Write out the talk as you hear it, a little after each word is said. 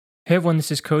Hey everyone,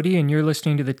 this is Cody, and you're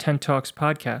listening to the Tent Talks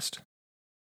podcast.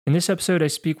 In this episode, I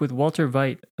speak with Walter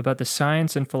Veit about the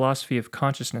science and philosophy of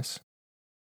consciousness.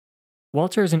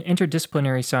 Walter is an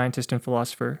interdisciplinary scientist and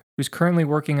philosopher who's currently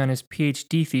working on his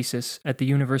PhD thesis at the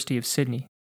University of Sydney.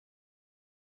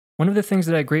 One of the things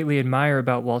that I greatly admire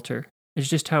about Walter is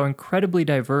just how incredibly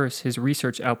diverse his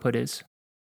research output is.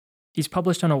 He's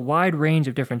published on a wide range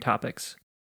of different topics,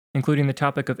 including the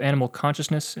topic of animal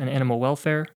consciousness and animal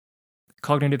welfare,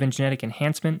 cognitive and genetic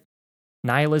enhancement,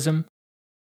 nihilism,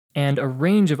 and a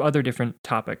range of other different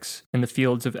topics in the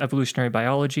fields of evolutionary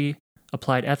biology,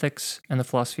 applied ethics, and the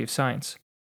philosophy of science.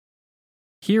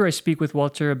 Here I speak with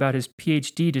Walter about his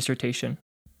PhD dissertation,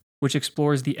 which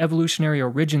explores the evolutionary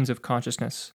origins of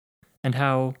consciousness and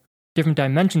how different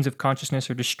dimensions of consciousness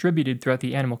are distributed throughout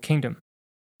the animal kingdom.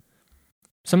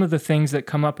 Some of the things that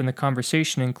come up in the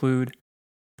conversation include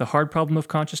the hard problem of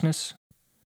consciousness,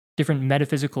 different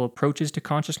metaphysical approaches to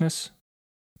consciousness,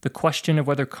 the question of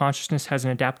whether consciousness has an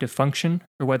adaptive function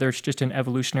or whether it's just an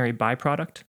evolutionary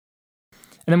byproduct.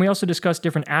 And then we also discuss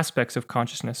different aspects of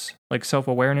consciousness, like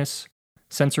self-awareness,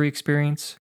 sensory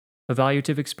experience,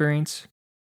 evaluative experience,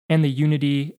 and the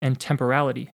unity and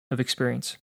temporality of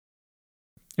experience.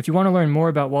 If you want to learn more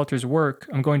about Walter's work,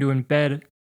 I'm going to embed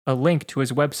a link to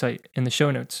his website in the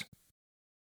show notes.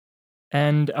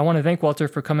 And I want to thank Walter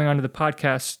for coming onto the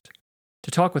podcast to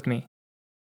talk with me.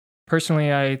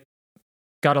 Personally, I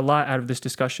got a lot out of this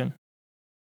discussion.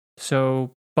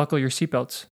 So buckle your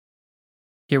seatbelts.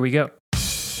 Here we go.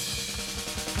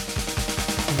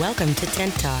 Welcome to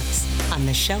Tent Talks on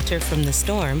the Shelter from the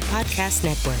Storm podcast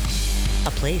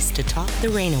network, a place to talk the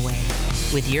rain away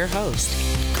with your host,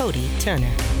 Cody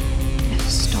Turner. There's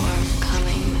a storm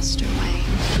coming, Mr. Wayne.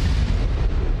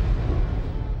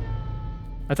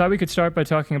 I thought we could start by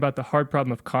talking about the hard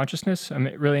problem of consciousness. I'm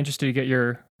really interested to get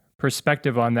your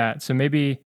perspective on that. So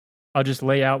maybe I'll just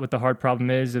lay out what the hard problem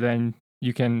is, and then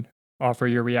you can offer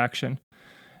your reaction.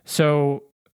 So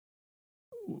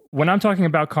when I'm talking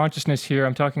about consciousness here,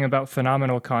 I'm talking about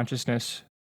phenomenal consciousness,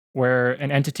 where an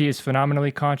entity is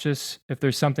phenomenally conscious. If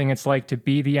there's something it's like to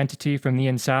be the entity from the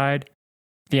inside,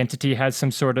 the entity has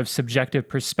some sort of subjective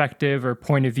perspective or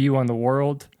point of view on the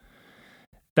world.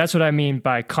 That's what I mean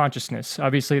by consciousness.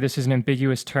 Obviously, this is an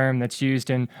ambiguous term that's used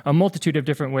in a multitude of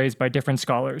different ways by different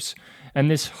scholars.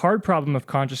 And this hard problem of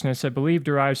consciousness, I believe,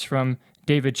 derives from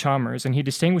David Chalmers, and he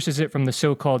distinguishes it from the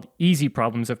so-called easy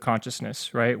problems of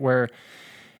consciousness, right? Where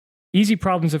easy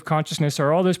problems of consciousness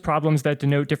are all those problems that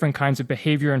denote different kinds of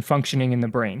behavior and functioning in the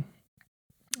brain,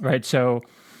 right? So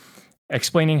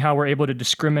explaining how we're able to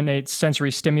discriminate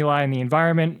sensory stimuli in the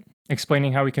environment,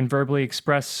 explaining how we can verbally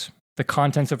express the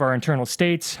contents of our internal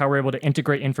states, how we're able to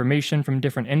integrate information from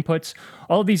different inputs.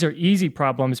 All of these are easy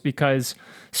problems because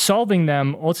solving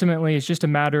them ultimately is just a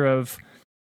matter of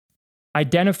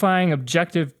identifying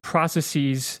objective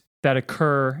processes that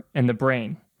occur in the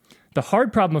brain. The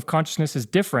hard problem of consciousness is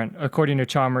different, according to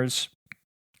Chalmers,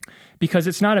 because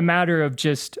it's not a matter of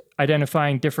just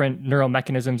identifying different neural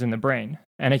mechanisms in the brain.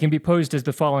 And it can be posed as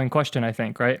the following question, I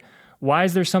think, right? Why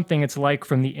is there something it's like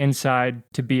from the inside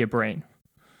to be a brain?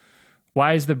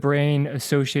 Why is the brain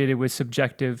associated with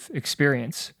subjective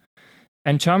experience?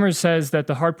 And Chalmers says that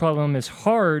the hard problem is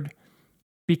hard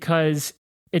because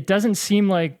it doesn't seem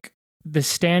like the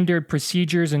standard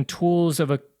procedures and tools of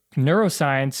a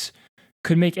neuroscience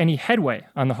could make any headway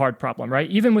on the hard problem, right?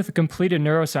 Even with a completed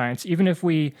neuroscience, even if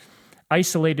we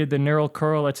isolated the neural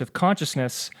correlates of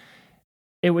consciousness,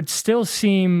 it would still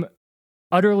seem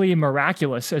utterly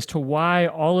miraculous as to why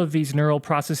all of these neural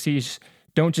processes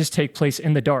don't just take place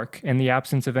in the dark in the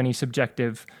absence of any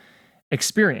subjective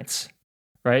experience,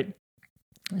 right?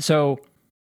 So,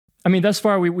 I mean, thus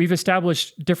far, we've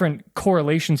established different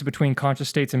correlations between conscious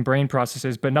states and brain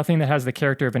processes, but nothing that has the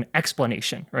character of an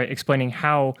explanation, right? Explaining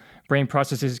how brain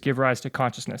processes give rise to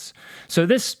consciousness. So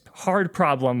this hard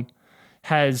problem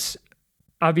has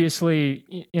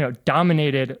obviously,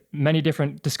 dominated many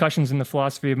different discussions in the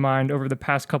philosophy of mind over the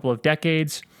past couple of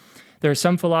decades. There are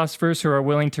some philosophers who are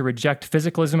willing to reject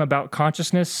physicalism about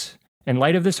consciousness in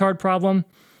light of this hard problem.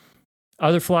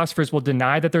 Other philosophers will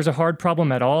deny that there's a hard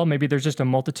problem at all. Maybe there's just a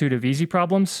multitude of easy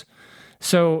problems.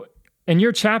 So in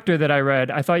your chapter that I read,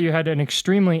 I thought you had an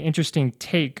extremely interesting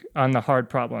take on the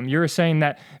hard problem. You were saying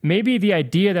that maybe the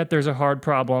idea that there's a hard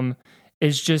problem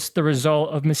is just the result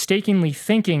of mistakenly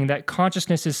thinking that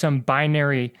consciousness is some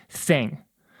binary thing,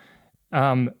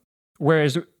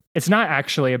 whereas it's not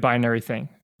actually a binary thing.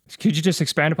 Could you just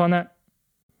expand upon that?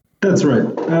 That's right.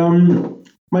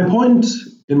 My point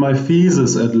in my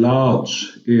thesis at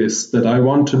large is that I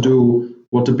want to do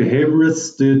what the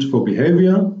behaviorists did for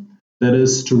behavior, that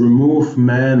is to remove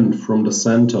man from the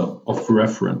center of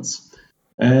reference.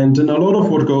 And in a lot of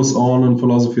what goes on in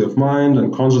philosophy of mind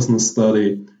and consciousness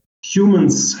study,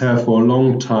 humans have for a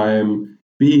long time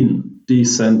been the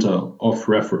center of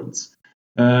reference.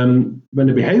 When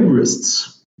the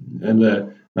behaviorists in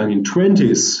the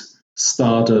 1920s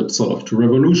started sort of to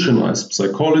revolutionize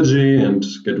psychology and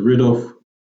get rid of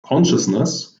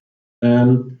consciousness,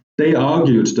 they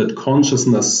argued that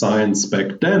consciousness science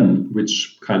back then,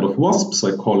 which kind of was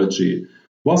psychology,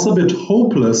 was a bit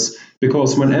hopeless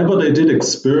because whenever they did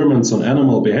experiments on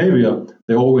animal behavior,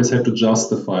 they always had to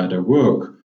justify their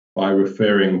work by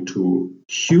referring to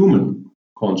human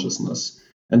consciousness.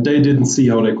 And they didn't see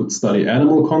how they could study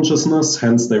animal consciousness,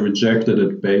 hence they rejected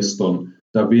it based on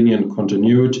Darwinian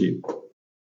continuity.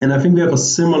 And I think we have a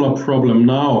similar problem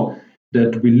now,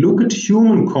 that we look at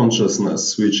human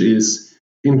consciousness, which is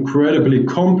incredibly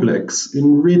complex,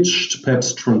 enriched,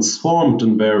 perhaps transformed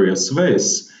in various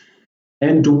ways.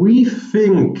 And we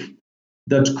think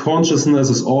that consciousness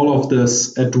is all of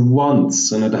this at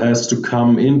once, and it has to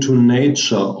come into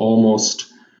nature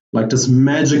almost like this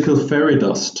magical fairy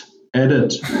dust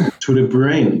added to the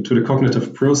brain, to the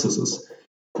cognitive processes.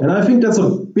 And I think that's a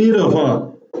bit of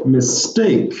a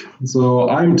mistake. So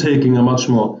I'm taking a much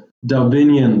more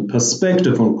Darwinian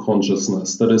perspective on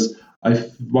consciousness. That is, I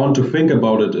want to think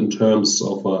about it in terms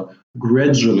of a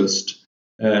gradualist,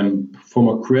 from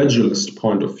a gradualist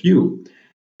point of view.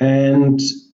 And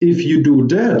if you do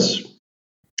that,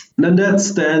 then that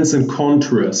stands in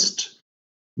contrast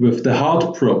with the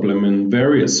heart problem in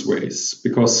various ways,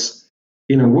 because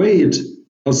in a way it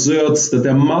asserts that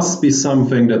there must be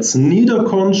something that's neither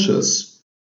conscious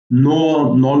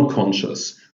nor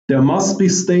non-conscious. There must be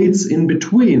states in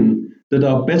between that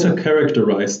are better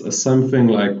characterized as something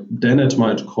like Dennett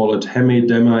might call it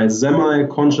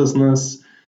semi-consciousness,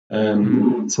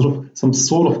 some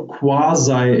sort of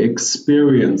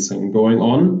quasi-experiencing going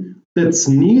on that's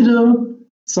neither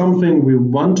something we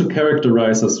want to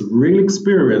characterize as real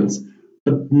experience,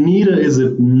 but neither is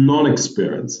it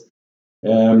non-experience.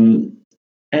 And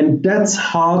that's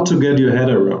hard to get your head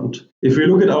around. If we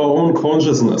look at our own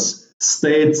consciousness,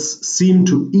 states seem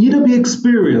to either be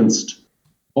experienced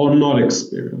or not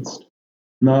experienced.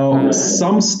 Now,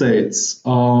 some states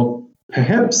are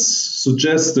perhaps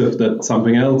suggestive that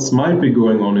something else might be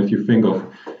going on. If you think of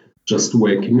just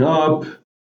waking up,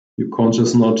 your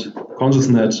consciousness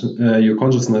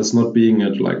not being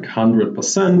at like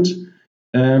 100%,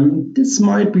 this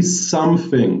might be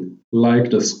something like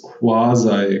this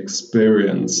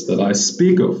quasi-experience that I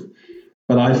speak of.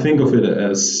 But I think of it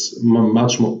as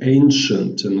much more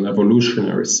ancient in an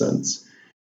evolutionary sense.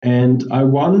 And I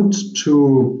want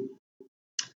to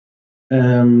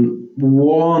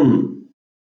warn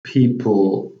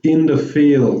people in the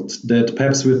field that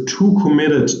perhaps we're too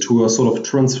committed to a sort of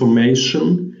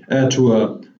transformation, to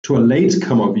a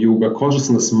latecomer view where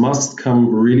consciousness must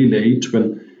come really late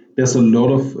when there's a lot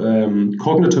of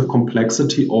cognitive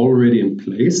complexity already in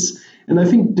place. And I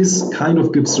think this kind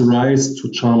of gives rise to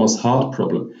Chalmers' heart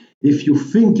problem. If you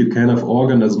think you can have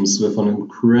organisms with an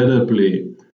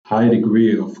incredibly high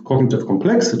degree of cognitive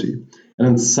complexity, and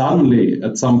then suddenly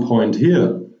at some point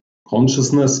here,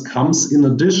 consciousness comes in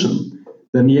addition,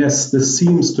 then yes, this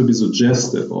seems to be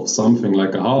suggestive of something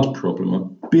like a heart problem, a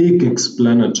big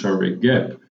explanatory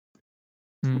gap.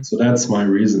 So that's my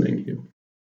reasoning here.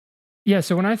 Yeah,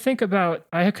 so when I think about,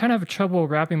 I kind of have trouble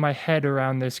wrapping my head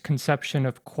around this conception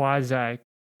of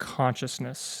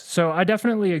quasi-consciousness. So I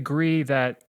definitely agree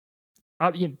that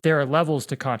there are levels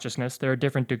to consciousness. There are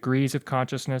different degrees of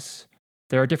consciousness.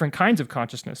 There are different kinds of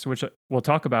consciousness, which we'll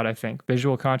talk about, I think.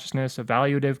 Visual consciousness,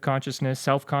 evaluative consciousness,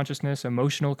 self-consciousness,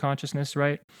 emotional consciousness,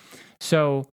 right?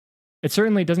 So it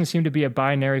certainly doesn't seem to be a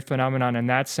binary phenomenon in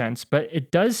that sense, but it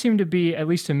does seem to be, at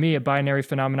least to me, a binary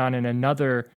phenomenon in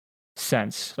another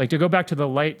sense. Like to go back to the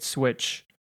light switch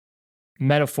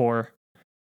metaphor,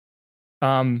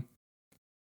 to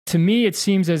me it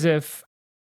seems as if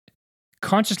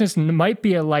consciousness might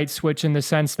be a light switch in the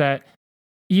sense that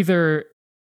either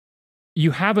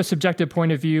you have a subjective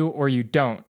point of view or you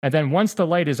don't. And then once the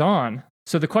light is on,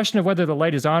 so the question of whether the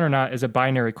light is on or not is a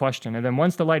binary question. And then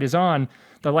once the light is on,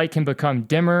 the light can become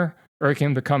dimmer or it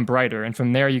can become brighter. And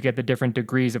from there, you get the different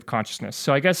degrees of consciousness.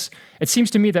 So I guess it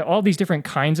seems to me that all these different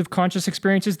kinds of conscious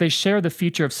experiences, they share the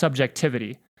feature of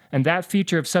subjectivity. And that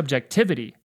feature of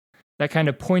subjectivity, that kind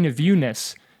of point of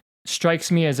viewness, strikes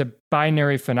me as a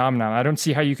binary phenomenon. I don't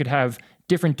see how you could have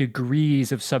different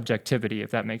degrees of subjectivity,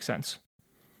 if that makes sense.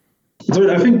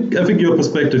 So I think your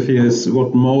perspective here is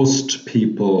what most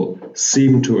people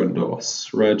seem to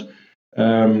endorse, right?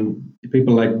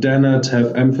 People like Dennett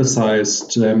have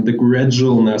emphasized the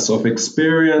gradualness of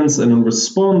experience, and in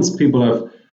response, people have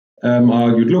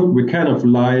argued, look, we can have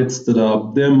lights that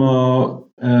are dimmer,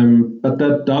 but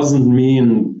that doesn't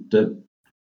mean that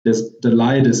the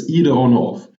light is either on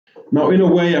or off. Now, in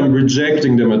a way, I'm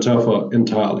rejecting the metaphor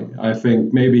entirely. I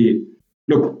think maybe,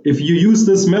 look, if you use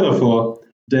this metaphor,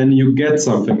 then you get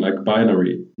something like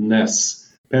binary-ness.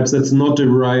 Perhaps that's not the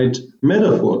right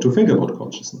metaphor to think about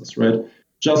consciousness, right?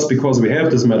 Just because we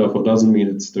have this metaphor doesn't mean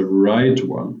it's the right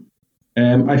one.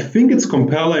 I think it's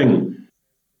compelling,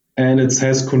 and it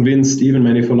has convinced even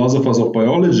many philosophers of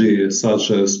biology, such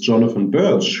as Jonathan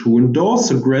Birch, who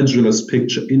endorse a gradualist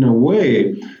picture in a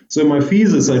way. So in my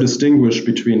thesis, I distinguish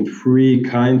between three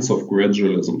kinds of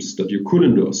gradualisms that you could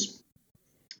endorse.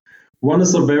 One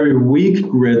is a very weak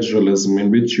gradualism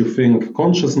in which you think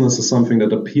consciousness is something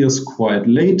that appears quite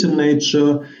late in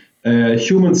nature.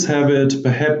 Humans have it,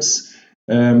 perhaps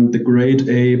the great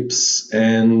apes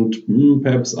and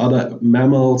perhaps other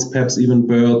mammals, perhaps even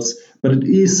birds, but it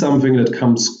is something that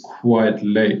comes quite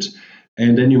late.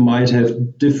 And then you might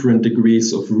have different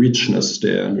degrees of richness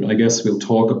there. And I guess we'll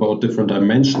talk about different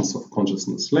dimensions of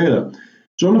consciousness later.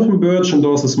 Jonathan Birch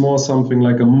endorses more something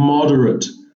like a moderate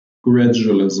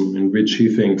gradualism, in which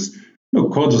he thinks,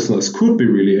 consciousness could be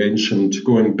really ancient,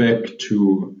 going back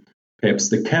to perhaps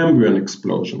the Cambrian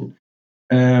explosion.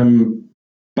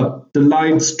 But the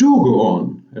lights do go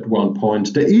on at one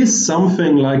point. There is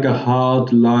something like a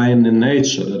hard line in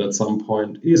nature that at some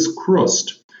point is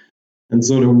crossed. And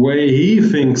so the way he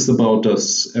thinks about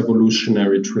this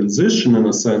evolutionary transition, in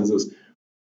a sense, is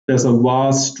there's a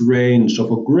vast range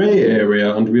of a gray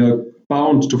area, and we are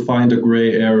bound to find a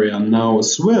gray area now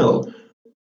as well.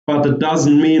 But it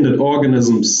doesn't mean that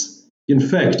organisms, in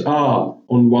fact, are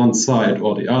on one side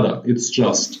or the other. It's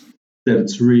just that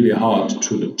it's really hard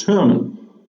to determine.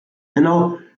 And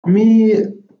now, me,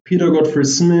 Peter Godfrey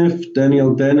Smith,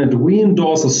 Daniel Dennett, we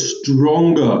endorse a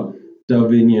stronger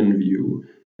Darwinian view.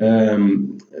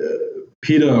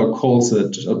 Peter calls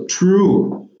it a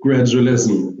true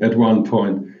gradualism at one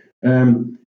point,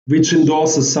 which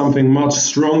endorses something much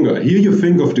stronger. Here you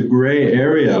think of the gray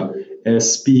area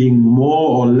as being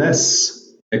more or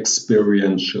less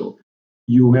experiential.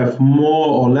 You have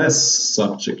more or less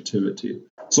subjectivity.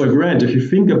 So grant, if you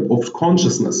think of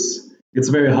consciousness, it's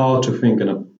very hard to think in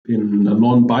a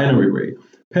non-binary way.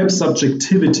 Perhaps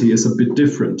subjectivity is a bit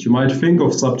different. You might think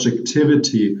of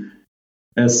subjectivity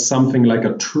as something like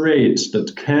a trait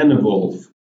that can evolve,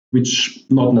 which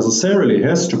not necessarily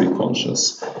has to be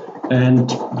conscious. And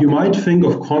you might think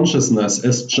of consciousness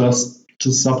as just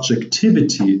to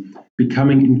subjectivity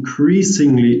becoming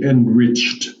increasingly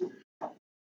enriched,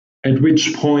 at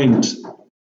which point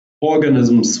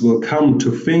organisms will come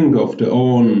to think of their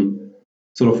own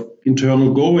sort of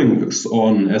internal goings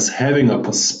on as having a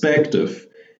perspective,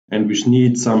 and we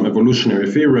need some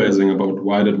evolutionary theorizing about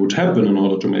why that would happen in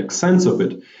order to make sense of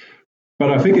it.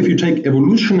 But I think if you take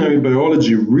evolutionary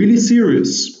biology really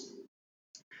serious,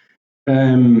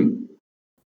 then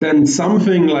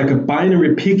something like a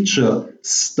binary picture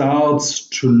starts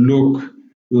to look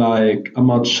like a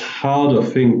much harder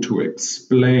thing to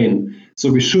explain.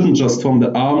 So we shouldn't just from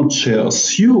the armchair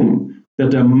assume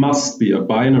that there must be a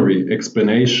binary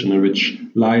explanation in which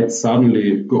light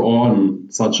suddenly go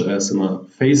on, such as in a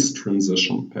phase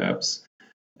transition, perhaps.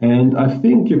 And I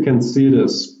think you can see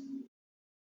this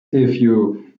if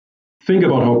you think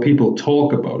about how people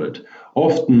talk about it.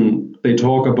 Often they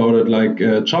talk about it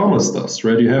like Chalmers does,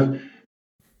 right? You have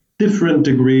different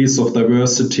degrees of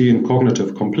diversity and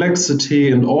cognitive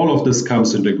complexity, and all of this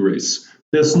comes in degrees.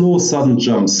 There's no sudden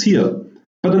jumps here.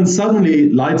 But then suddenly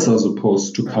lights are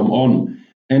supposed to come on.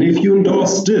 And if you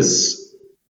endorse this,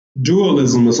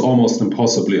 dualism is almost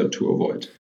impossible to avoid.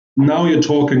 Now you're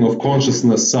talking of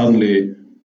consciousness suddenly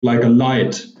like a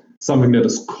light, something that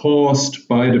is caused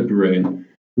by the brain.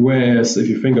 Whereas if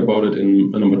you think about it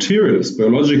in a materialist,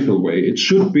 biological way, it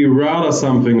should be rather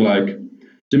something like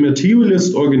the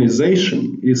materialist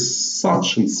organization is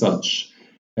such and such,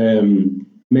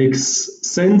 makes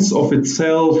sense of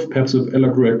itself, perhaps with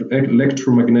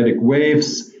electromagnetic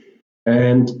waves,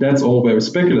 and that's all very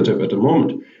speculative at the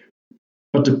moment.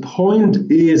 But the point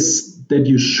is that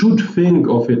you should think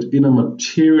of it in a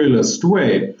materialist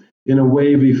way, in a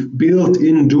way we've built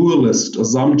in dualist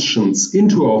assumptions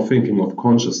into our thinking of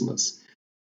consciousness.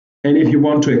 And if you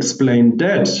want to explain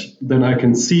that, then I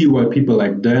can see why people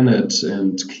like Dennett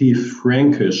and Keith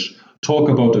Frankish talk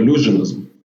about illusionism.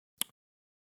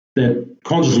 That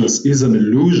consciousness is an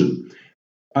illusion.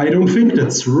 I don't think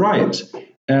that's right.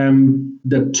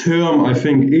 That term, I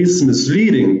think, is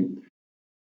misleading.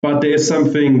 But there is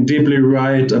something deeply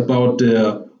right about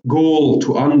their goal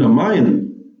to undermine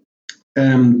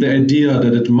the idea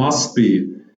that it must be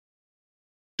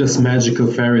this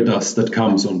magical fairy dust that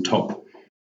comes on top,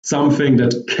 something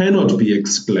that cannot be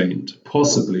explained,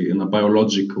 possibly in a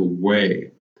biological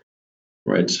way,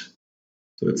 right?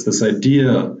 So it's this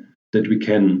idea that we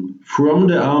can, from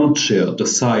the armchair,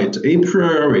 decide a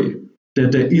priori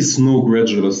that there is no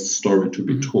gradualist story to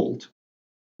be told.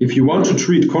 If you want to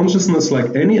treat consciousness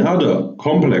like any other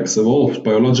complex, evolved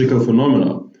biological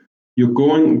phenomena, you're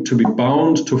going to be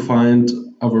bound to find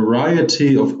a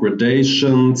variety of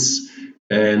gradations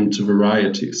and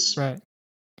varieties. Right.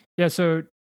 Yeah, so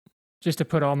just to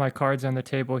put all my cards on the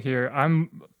table here,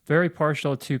 I'm very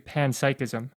partial to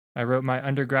panpsychism. I wrote my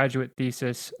undergraduate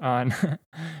thesis on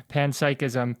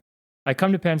panpsychism. I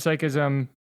come to panpsychism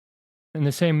in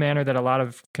the same manner that a lot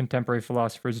of contemporary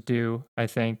philosophers do, I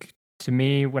think. To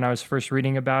me, when I was first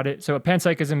reading about it, so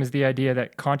panpsychism is the idea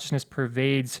that consciousness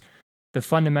pervades the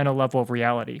fundamental level of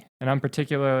reality. And I'm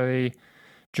particularly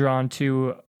drawn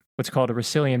to what's called a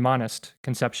Russellian monist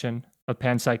conception of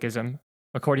panpsychism,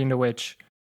 according to which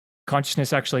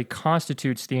consciousness actually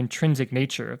constitutes the intrinsic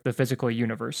nature of the physical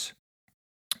universe.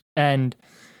 And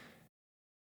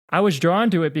I was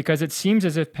drawn to it because it seems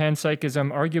as if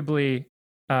panpsychism arguably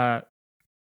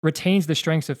retains the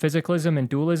strengths of physicalism and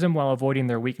dualism while avoiding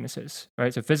their weaknesses,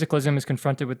 right? So physicalism is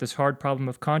confronted with this hard problem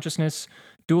of consciousness.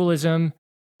 Dualism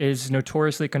is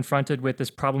notoriously confronted with this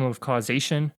problem of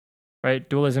causation, right?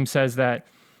 Dualism says that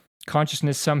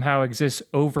consciousness somehow exists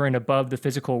over and above the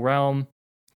physical realm.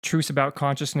 Truths about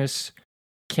consciousness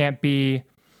can't be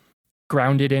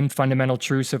grounded in fundamental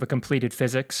truths of a completed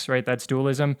physics, right? That's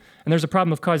dualism. And there's a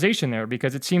problem of causation there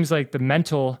because it seems like the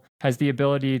mental has the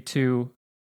ability to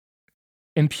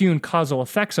impugn causal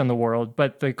effects on the world,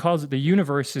 but the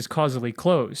universe is causally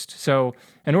closed. So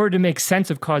in order to make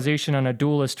sense of causation on a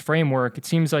dualist framework, it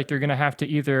seems like you're going to have to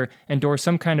either endorse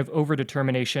some kind of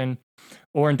overdetermination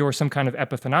or endorse some kind of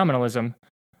epiphenomenalism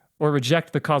or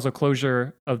reject the causal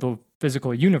closure of the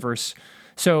physical universe.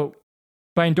 So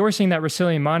by endorsing that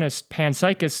Russellian monist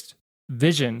panpsychist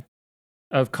vision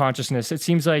of consciousness, it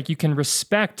seems like you can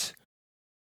respect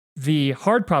the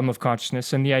hard problem of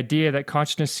consciousness and the idea that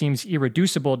consciousness seems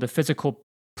irreducible to physical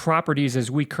properties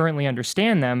as we currently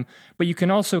understand them, but you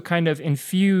can also kind of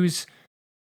infuse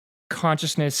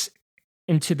consciousness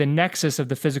into the nexus of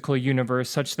the physical universe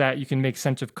such that you can make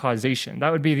sense of causation.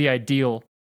 That would be the ideal,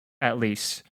 at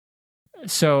least.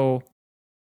 So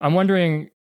I'm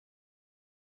wondering,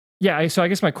 so I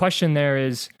guess my question there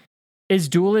is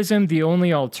dualism the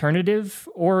only alternative,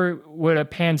 or would a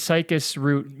panpsychist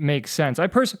route make sense? I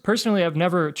personally have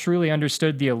never truly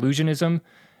understood the illusionism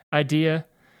idea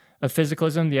of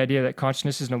physicalism, the idea that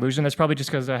consciousness is an illusion. That's probably just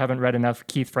because I haven't read enough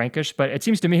Keith Frankish, but it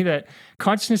seems to me that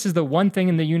consciousness is the one thing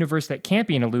in the universe that can't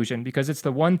be an illusion because it's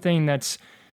the one thing that's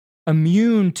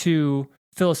immune to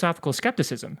philosophical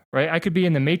skepticism, right? I could be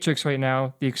in the Matrix right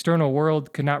now. The external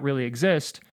world could not really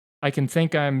exist. I can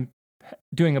think I'm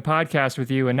doing a podcast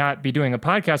with you and not be doing a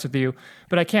podcast with you,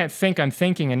 but I can't think I'm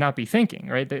thinking and not be thinking,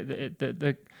 right?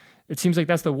 It seems like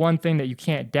that's the one thing that you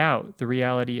can't doubt, the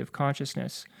reality of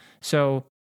consciousness. So,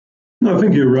 no, I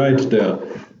think you're right there.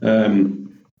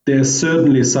 There's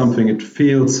certainly something it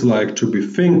feels like to be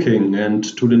thinking, and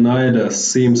to deny that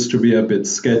seems to be a bit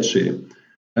sketchy.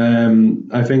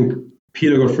 I think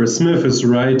Peter Godfrey Smith is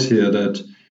right here that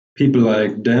people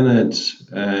like Dennett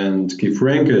and Keith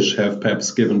Frankish have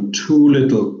perhaps given too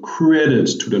little credit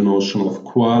to the notion of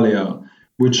qualia,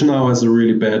 which now has a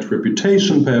really bad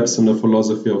reputation perhaps in the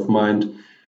philosophy of mind.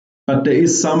 But there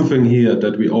is something here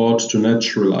that we ought to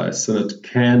naturalize, and it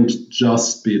can't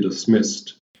just be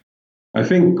dismissed. I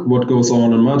think what goes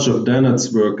on in much of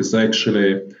Dennett's work is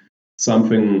actually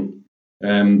something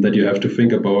that you have to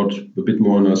think about a bit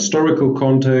more in a historical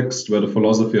context, where the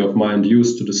philosophy of mind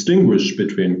used to distinguish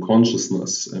between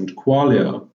consciousness and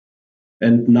qualia.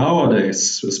 And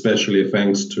nowadays, especially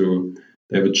thanks to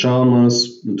David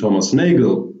Chalmers and Thomas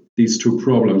Nagel, these two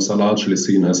problems are largely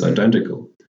seen as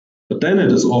identical. But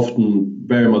Dennett is often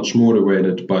very much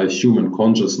motivated by human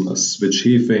consciousness, which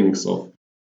he thinks of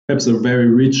perhaps a very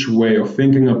rich way of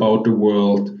thinking about the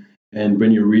world. And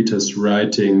when you read his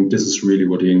writing, this is really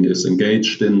what he is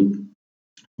engaged in,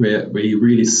 where he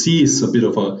really sees a bit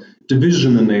of a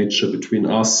division in nature between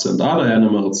us and other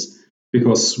animals,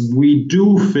 because we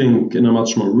do think in a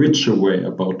much more richer way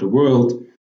about the world.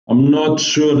 I'm not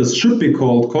sure this should be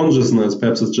called consciousness.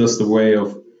 Perhaps it's just a way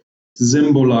of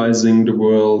symbolizing the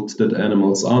world that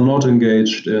animals are not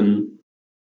engaged in.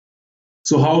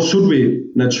 So how should we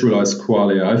naturalize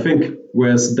qualia? I think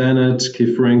whereas Dennett,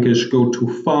 Keith Frankish go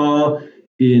too far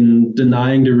in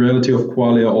denying the reality of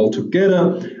qualia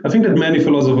altogether. I think that many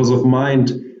philosophers of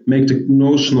mind make the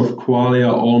notion of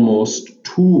qualia almost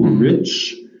too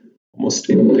rich,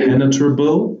 almost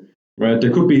impenetrable, right?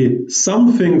 There could be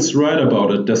some things right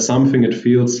about it. There's something it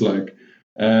feels like.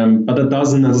 But that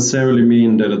doesn't necessarily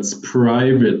mean that it's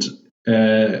private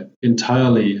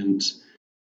entirely and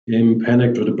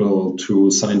impenetrable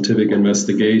to scientific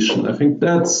investigation. I think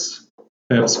that's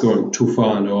perhaps going too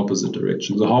far in the opposite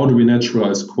direction. So how do we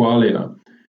naturalize qualia?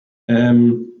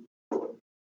 The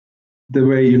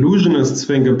way illusionists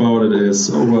think about it is,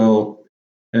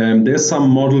 there's some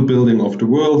model building of the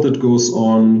world that goes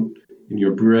on in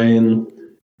your brain,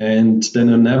 and then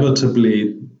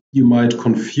inevitably you might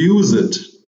confuse it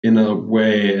in a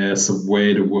way as a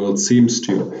way the world seems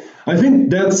to you. I think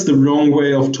that's the wrong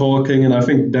way of talking, and I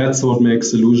think that's what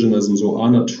makes illusionism so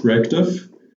unattractive.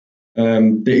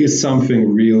 There is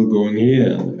something real going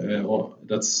here, or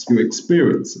that's your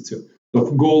experience. It's your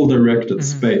goal-directed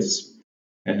space.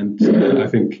 And I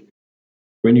think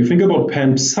when you think about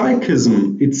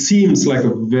panpsychism, it seems like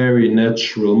a very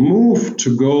natural move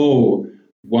to go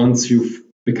once you've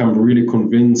become really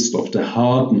convinced of the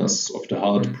hardness of the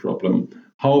hard problem.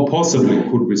 How possibly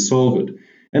could we solve it?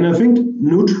 And I think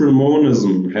neutral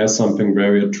monism has something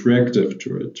very attractive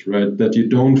to it, right? That you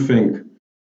don't think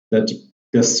that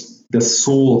there's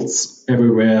souls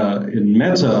everywhere in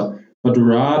matter, but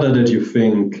rather that you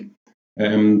think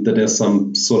that there's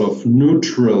some sort of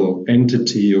neutral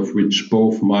entity of which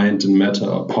both mind and matter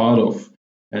are part of.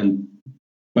 And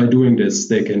by doing this,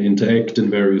 they can interact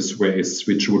in various ways,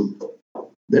 which would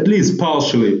at least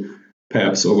partially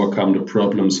perhaps overcome the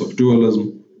problems of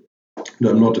dualism. No,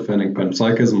 I'm not defending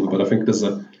panpsychism, but I think there's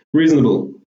a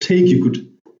reasonable take you could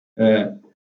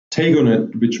take on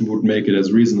it, which would make it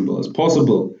as reasonable as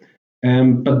possible.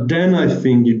 But then I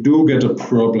think you do get a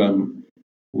problem,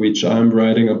 which I'm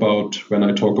writing about when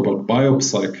I talk about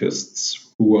biopsychists,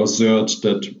 who assert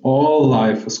that all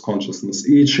life is consciousness,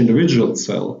 each individual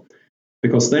cell,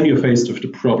 because then you're faced with the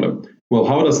problem. Well,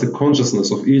 how does the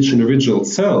consciousness of each individual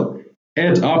cell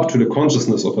add up to the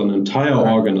consciousness of an entire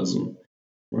organism,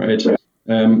 right?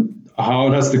 How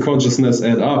does the consciousness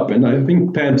add up? And I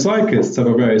think panpsychists have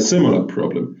a very similar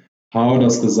problem. How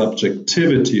does the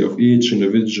subjectivity of each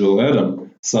individual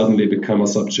atom suddenly become a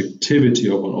subjectivity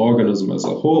of an organism as a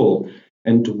whole?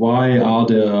 And why are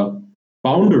there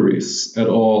boundaries at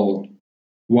all?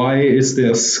 Why is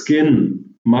there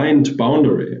skin-mind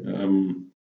boundary?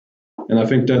 And I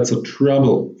think that's a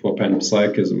trouble for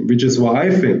panpsychism, which is why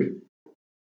I think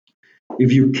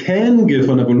if you can give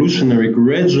an evolutionary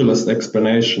gradualist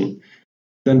explanation,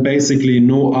 then basically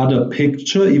no other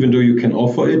picture, even though you can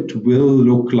offer it, will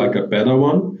look like a better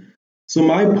one. So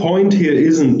my point here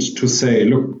isn't to say,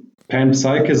 look,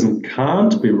 panpsychism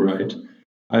can't be right.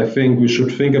 I think we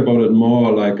should think about it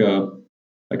more like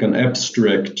an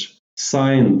abstract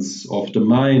science of the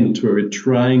mind, where we're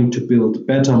trying to build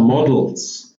better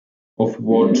models of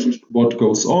what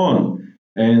goes on.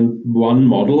 And one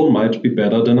model might be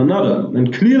better than another.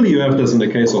 And clearly you have this in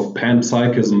the case of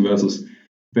panpsychism versus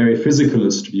very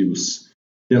physicalist views.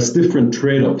 There's different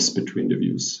trade-offs between the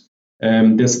views.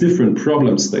 There's different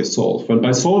problems they solve. And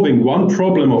by solving one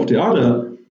problem of the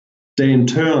other, they in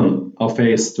turn are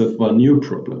faced with one new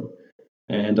problem.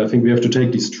 And I think we have to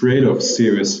take these trade-offs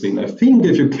seriously. And I think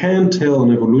if you can tell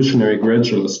an evolutionary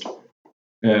gradualist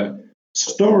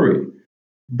story,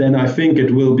 then I think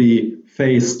it will be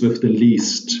faced with the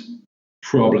least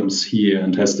problems here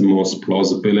and has the most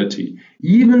plausibility,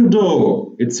 even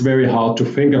though it's very hard to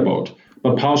think about.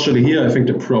 But partially here, I think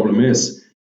the problem is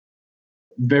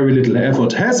very little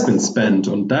effort has been spent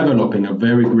on developing a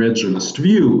very gradualist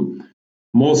view.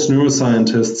 Most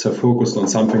neuroscientists have focused on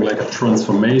something like a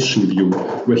transformation view,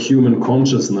 where human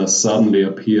consciousness suddenly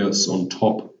appears on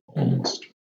top almost.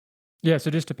 Yeah,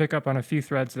 so just to pick up on a few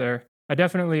threads there, I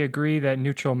definitely agree that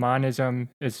neutral monism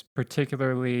is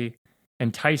particularly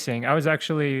enticing. I was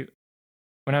actually,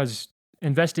 when I was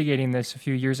investigating this a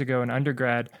few years ago in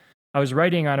undergrad, I was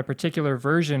writing on a particular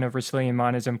version of Russellian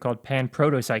monism called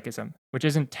pan-protopsychism, which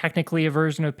isn't technically a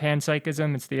version of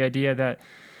panpsychism. It's the idea that,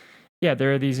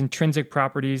 there are these intrinsic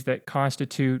properties that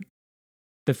constitute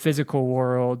the physical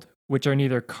world, which are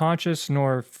neither conscious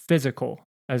nor physical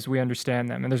as we understand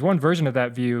them. And there's one version of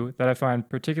that view that I find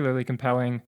particularly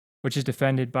compelling, which is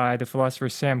defended by the philosopher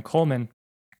Sam Coleman,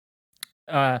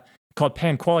 called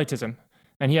panqualitism.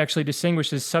 And he actually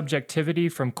distinguishes subjectivity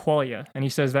from qualia. And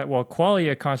he says that while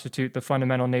qualia constitute the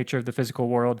fundamental nature of the physical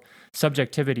world,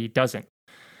 subjectivity doesn't.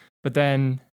 But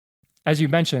then, as you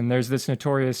mentioned, there's this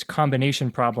notorious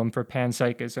combination problem for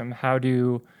panpsychism. How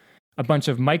do a bunch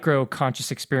of micro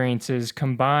conscious experiences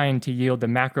combined to yield the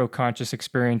macro conscious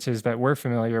experiences that we're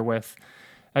familiar with.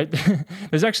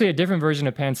 There's actually a different version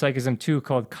of panpsychism too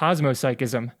called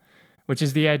cosmopsychism, which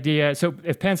is the idea. So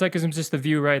if panpsychism is just the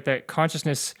view, right, that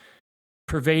consciousness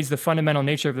pervades the fundamental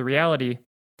nature of the reality,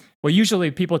 well,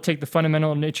 usually people take the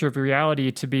fundamental nature of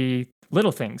reality to be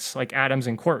little things like atoms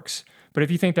and quarks. But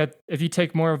if you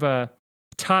take more of a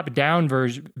top-down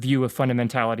view of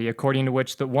fundamentality, according to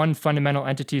which the one fundamental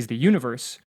entity is the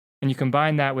universe, and you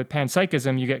combine that with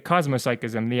panpsychism, you get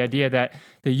cosmopsychism, the idea that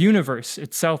the universe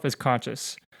itself is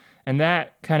conscious. And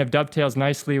that kind of dovetails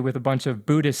nicely with a bunch of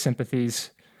Buddhist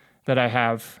sympathies that I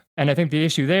have. And I think the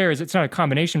issue there is it's not a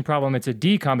combination problem, it's a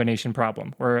decombination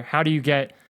problem, where how do you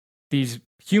get these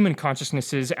human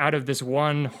consciousnesses out of this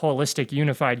one holistic,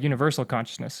 unified, universal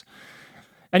consciousness?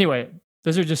 Anyway,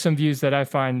 those are just some views that I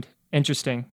find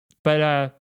interesting.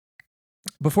 But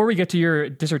before we get to your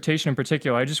dissertation in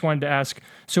particular, I just wanted to ask,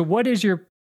 so what is your...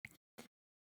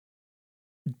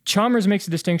 Chalmers makes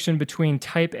a distinction between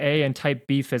type A and type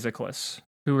B physicalists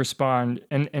who respond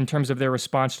in terms of their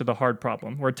response to the hard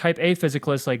problem, where type A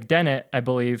physicalists like Dennett, I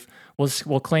believe,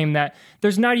 will claim that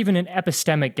there's not even an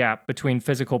epistemic gap between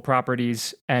physical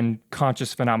properties and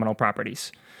conscious phenomenal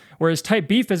properties. Whereas type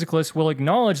B physicalists will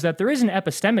acknowledge that there is an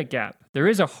epistemic gap. There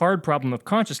is a hard problem of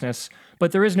consciousness,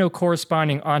 but there is no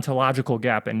corresponding ontological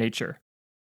gap in nature.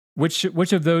 Which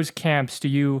of those camps do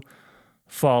you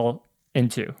fall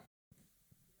into?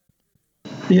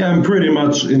 Yeah, I'm pretty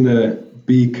much in the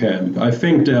B camp. I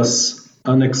think there's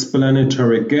an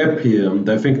explanatory gap here, and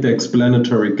I think the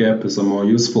explanatory gap is a more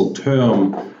useful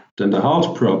term than the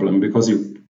hard problem, because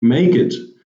you make it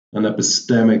an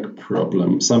epistemic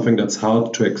problem, something that's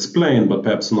hard to explain, but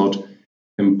perhaps not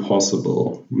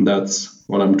impossible. And that's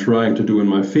what I'm trying to do in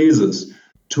my thesis,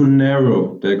 to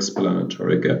narrow the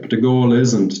explanatory gap. The goal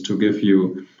isn't to give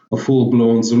you a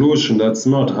full-blown solution. That's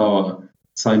not how a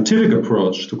scientific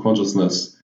approach to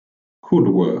consciousness could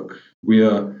work. We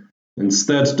are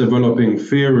instead developing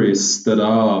theories that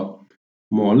are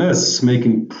more or less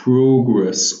making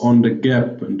progress on the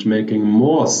gap and making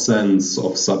more sense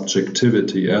of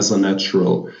subjectivity as a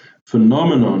natural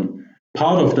phenomenon.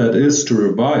 Part of that is to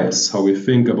revise how we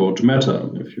think about matter.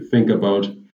 If you think about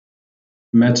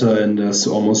matter in this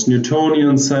almost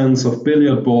Newtonian sense of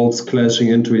billiard balls clashing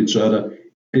into each other,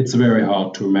 it's very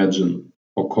hard to imagine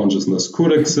how consciousness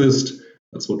could exist.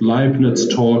 That's what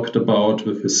Leibniz talked about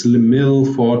with his mill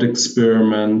thought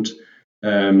experiment.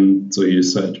 So he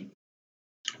said,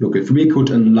 look, if we could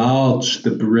enlarge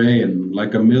the brain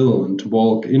like a mill and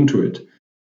walk into it,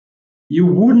 you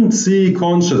wouldn't see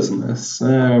consciousness,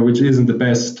 which isn't the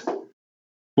best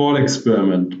thought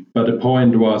experiment. But the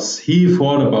point was, he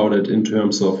thought about it in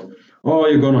terms of,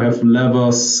 you're going to have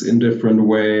levers in different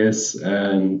ways,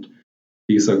 and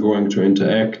these are going to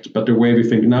interact. But the way we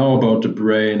think now about the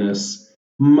brain is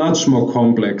much more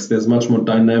complex. There's much more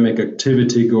dynamic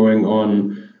activity going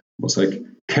on, almost like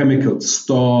chemical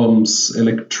storms,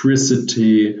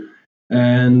 electricity,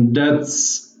 and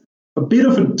that's a bit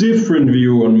of a different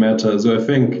view on matter. So I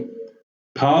think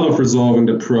part of resolving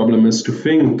the problem is to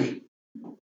think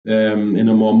in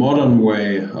a more modern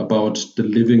way about the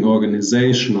living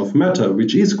organization of matter,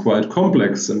 which is quite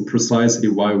complex, and precisely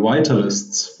why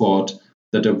vitalists thought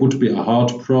that there would be a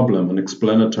hard problem, an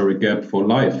explanatory gap for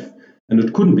life, and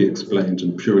it couldn't be explained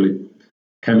in purely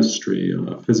chemistry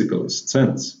or physicalist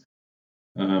sense.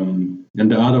 And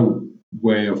the other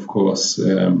way, of course,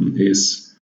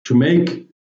 is to make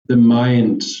the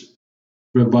mind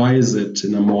revise it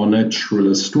in a more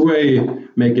naturalist way,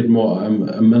 make it more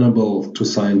amenable to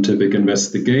scientific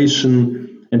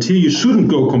investigation. And here you shouldn't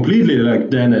go completely like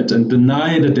Dennett and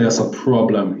deny that there's a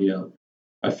problem here.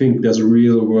 I think there's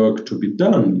real work to be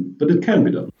done, but it can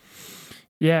be done.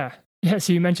 Yeah.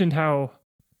 So you mentioned how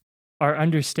our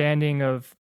understanding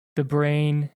of the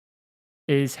brain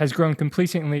has grown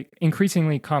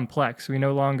increasingly complex. We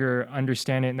no longer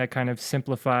understand it in that kind of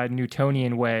simplified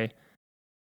Newtonian way.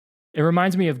 It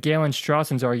reminds me of Galen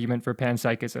Strawson's argument for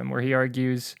panpsychism, where he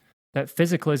argues that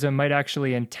physicalism might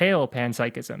actually entail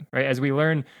panpsychism, right? As we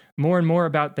learn more and more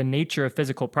about the nature of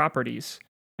physical properties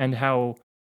and how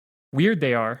weird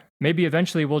they are, maybe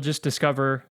eventually we'll just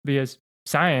discover via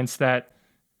science that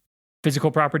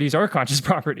physical properties are conscious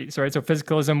properties, right? So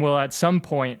physicalism will at some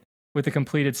point, with the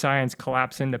completed science,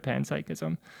 collapse into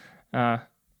panpsychism. I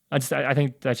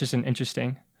think that's just an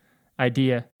interesting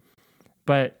idea.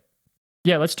 But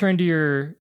yeah, let's turn to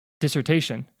your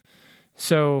dissertation.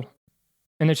 So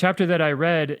in the chapter that I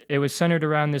read, it was centered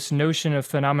around this notion of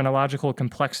phenomenological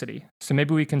complexity. So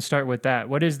maybe we can start with that.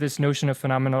 What is this notion of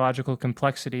phenomenological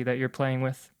complexity that you're playing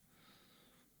with?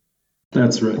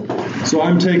 That's right. So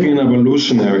I'm taking an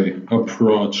evolutionary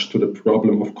approach to the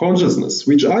problem of consciousness,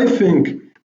 which I think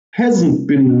hasn't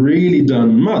been really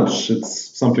done much.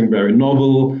 It's something very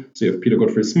novel. So you have Peter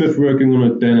Godfrey Smith working on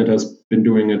it, Dennett has been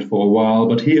doing it for a while,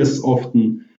 but he is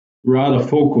often rather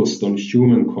focused on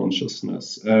human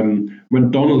consciousness.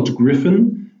 When Donald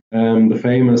Griffin, the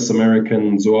famous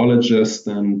American zoologist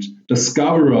and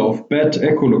discoverer of bat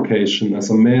echolocation as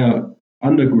a mere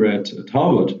undergrad at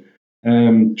Harvard,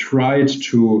 tried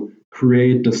to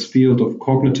create this field of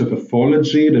cognitive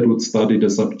ethology that would study the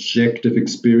subjective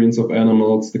experience of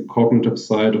animals, the cognitive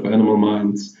side of animal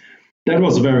minds. That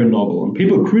was very novel, and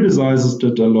people criticized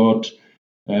it a lot.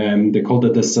 They called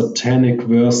it the satanic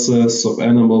versus of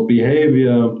animal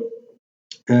behavior.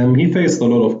 He faced a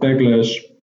lot of backlash,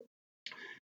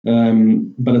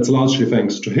 but it's largely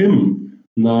thanks to him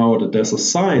now that there's a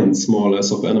science, more or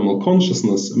less, of animal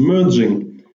consciousness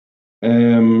emerging.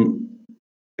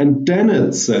 And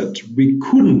Dennett said we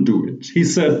couldn't do it. He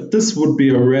said this would be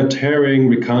a red herring.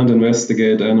 We can't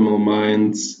investigate animal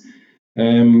minds.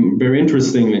 Very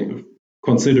interestingly,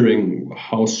 considering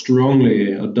how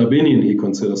strongly a Darwinian he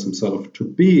considers himself to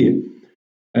be.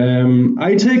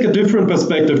 I take a different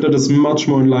perspective that is much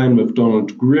more in line with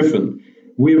Donald Griffin.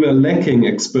 We were lacking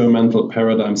experimental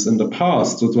paradigms in the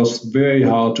past, so it was very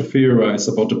hard to theorize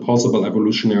about the possible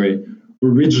evolutionary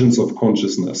origins of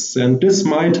consciousness. And this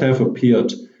might have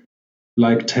appeared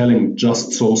like telling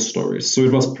just so stories. So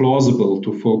it was plausible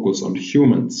to focus on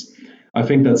humans. I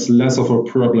think that's less of a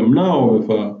problem now with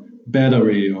a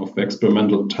battery of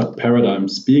experimental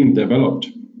paradigms being developed.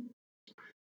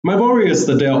 My worry is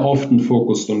that they are often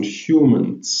focused on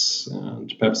humans, and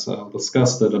perhaps I'll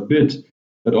discuss that a bit,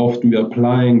 that often we are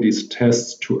applying these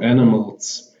tests to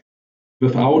animals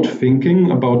without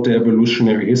thinking about their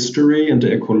evolutionary history and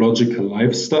the ecological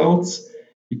lifestyles.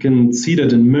 You can see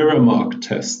that in mirror mark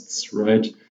tests, right?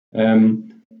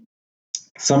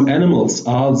 Some animals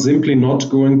are simply not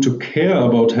going to care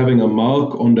about having a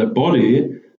mark on their body.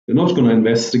 They're not going to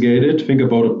investigate it. Think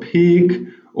about a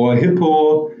pig or a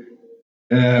hippo.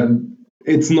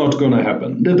 It's not going to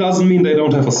happen. That doesn't mean they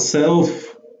don't have a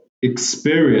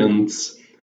self-experience,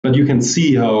 but you can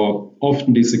see how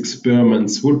often these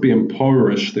experiments would be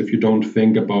impoverished if you don't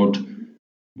think about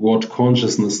what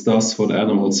consciousness does for the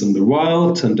animals in the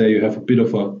wild. And there you have a bit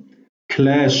of a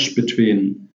clash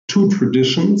between two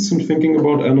traditions in thinking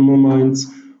about animal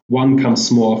minds. One comes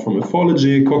more from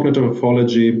ethology, cognitive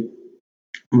ethology,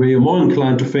 where you're more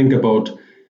inclined to think about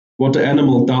what the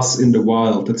animal does in the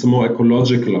wild. It's a more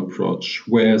ecological approach,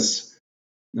 whereas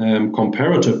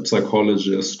comparative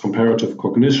psychologists, comparative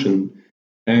cognition,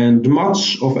 and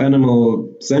much of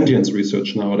animal sentience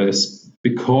research nowadays,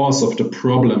 because of the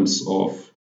problems of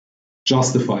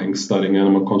justifying studying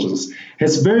animal consciousness,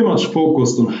 has very much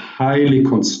focused on highly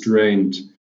constrained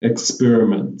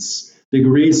experiments.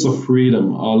 Degrees of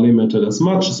freedom are limited as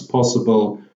much as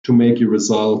possible to make your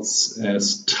results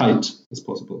as tight as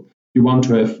possible. You want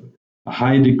to have a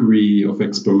high degree of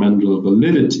experimental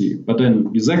validity, but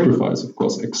then you sacrifice, of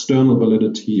course, external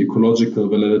validity, ecological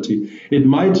validity. It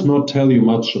might not tell you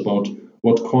much about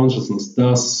what consciousness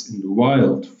does in the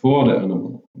wild for the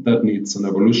animal. That needs an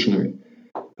evolutionary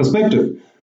perspective.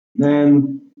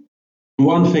 And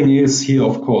one thing is here,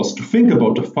 of course, to think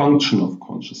about the function of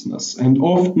consciousness. And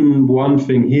often one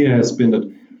thing here has been that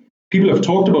people have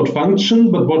talked about function,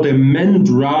 but what they meant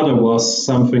rather was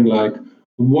something like,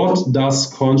 what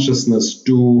does consciousness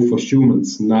do for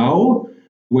humans now?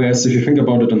 Whereas if you think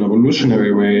about it in an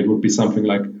evolutionary way, it would be something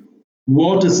like,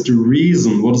 what is the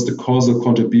reason, what is the causal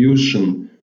contribution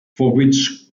for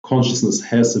which consciousness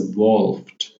has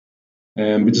evolved?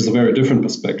 Which is a very different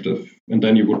perspective. And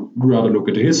then you would rather look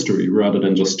at the history rather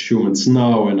than just humans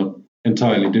now in an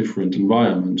entirely different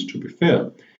environment, to be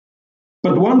fair.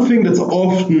 But one thing that's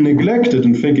often neglected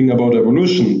in thinking about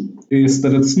evolution is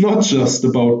that it's not just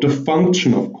about the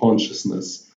function of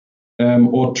consciousness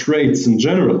or traits in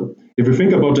general. If you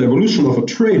think about the evolution of a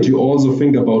trait, you also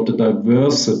think about the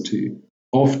diversity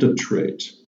of the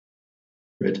trait.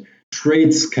 Right?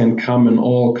 Traits can come in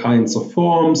all kinds of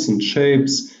forms and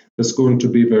shapes. There's going to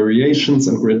be variations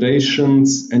and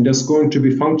gradations, and there's going to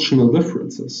be functional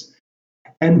differences.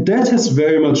 And that has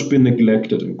very much been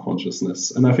neglected in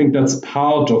consciousness. And I think that's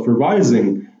part of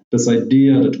revising this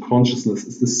idea that consciousness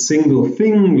is the single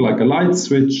thing, like a light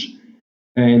switch,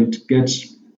 and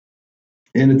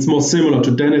it's more similar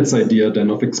to Dennett's idea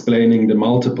then of explaining the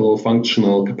multiple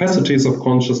functional capacities of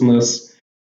consciousness,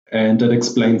 and that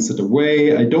explains it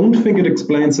away. I don't think it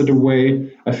explains it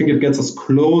away. I think it gets us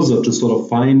closer to sort of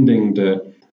finding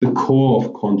the core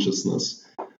of consciousness.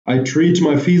 I treat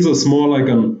my thesis more like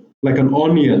an like an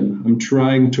onion. I'm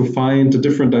trying to find the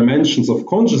different dimensions of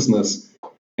consciousness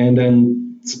and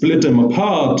then split them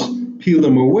apart, peel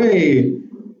them away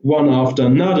one after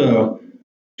another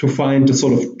to find the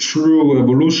sort of true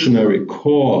evolutionary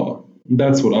core.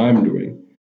 That's what I'm doing.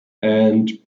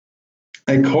 And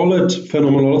I call it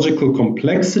phenomenological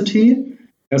complexity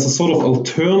as a sort of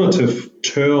alternative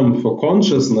term for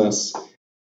consciousness,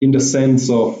 in the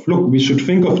sense of, look, we should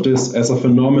think of this as a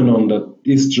phenomenon that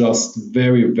is just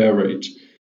very varied.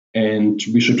 And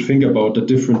we should think about the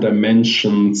different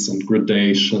dimensions and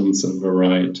gradations and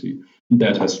variety.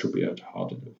 That has to be at the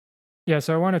heart of it. Yeah,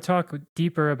 so I want to talk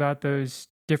deeper about those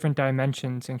different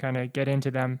dimensions and kind of get into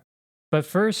them. But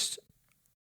first,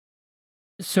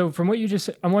 so from what you just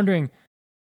said, I'm wondering,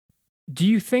 do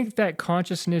you think that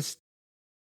consciousness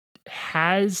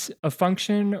has a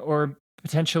function or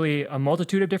potentially a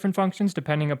multitude of different functions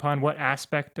depending upon what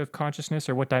aspect of consciousness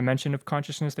or what dimension of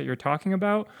consciousness that you're talking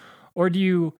about? Or do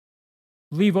you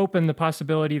leave open the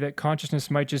possibility that consciousness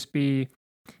might just be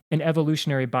an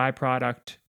evolutionary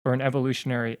byproduct or an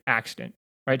evolutionary accident,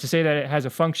 right? To say that it has a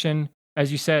function,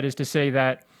 as you said, is to say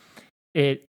that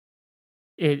it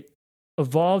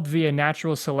evolved via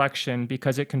natural selection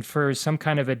because it confers some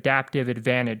kind of adaptive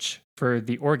advantage for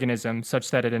the organism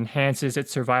such that it enhances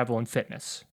its survival and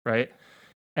fitness, right?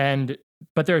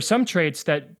 But there are some traits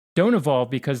that don't evolve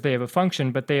because they have a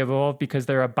function, but they evolve because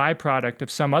they're a byproduct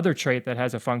of some other trait that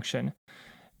has a function.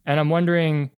 And I'm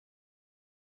wondering,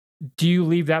 do you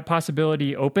leave that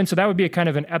possibility open? So that would be a kind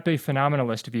of an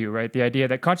epiphenomenalist view, right? The idea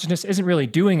that consciousness isn't really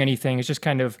doing anything, it's just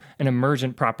kind of an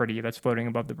emergent property that's floating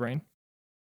above the brain.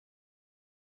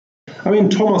 I mean,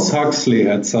 Thomas Huxley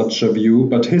had such a view,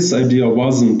 but his idea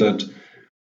wasn't that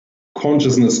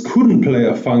consciousness couldn't play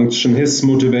a function. His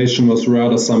motivation was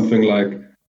rather something like,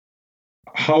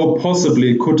 how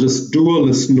possibly could this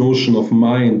dualist notion of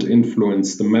mind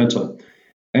influence the matter?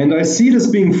 And I see this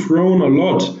being thrown a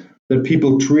lot, that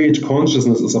people treat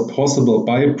consciousness as a possible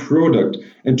byproduct,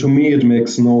 and to me it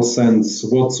makes no sense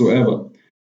whatsoever.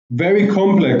 Very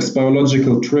complex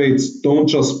biological traits don't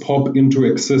just pop into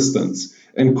existence,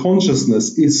 and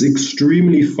consciousness is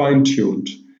extremely fine-tuned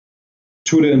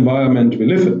to the environment we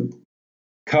live in.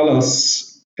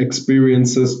 Colors,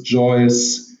 experiences,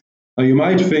 joys. Now, you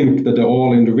might think that they're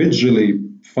all individually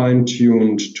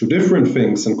fine-tuned to different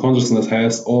things, and consciousness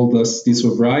has all these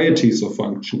varieties of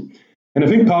function. And I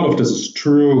think part of this is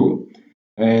true.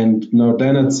 And now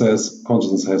Dennett says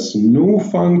consciousness has no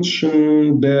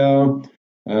function there.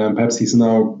 Perhaps he's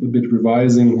now a bit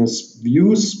revising his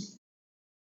views.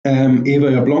 Eva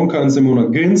Jablonka and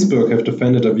Simona Ginsburg have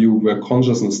defended a view where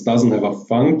consciousness doesn't have a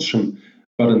function,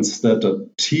 but instead a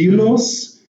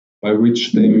telos, by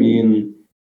which they mean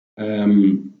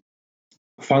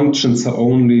functions are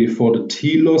only for the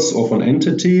telos of an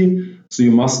entity. So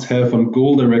you must have a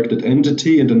goal-directed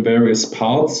entity, and then various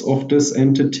parts of this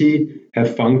entity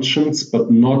have functions, but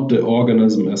not the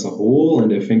organism as a whole. And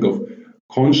they think of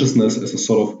consciousness as a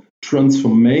sort of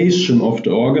transformation of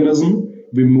the organism.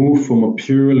 We move from a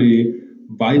purely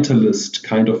vitalist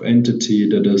kind of entity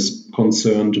that is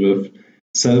concerned with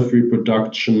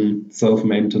self-reproduction,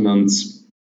 self-maintenance,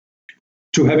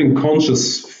 to having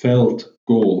conscious felt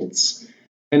goals.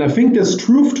 And I think there's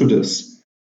truth to this,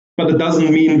 but it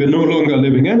doesn't mean we're no longer a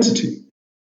living entity.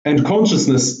 And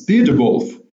consciousness did evolve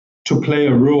to play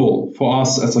a role for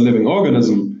us as a living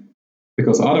organism,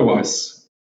 because otherwise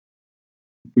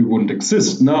we wouldn't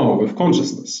exist now with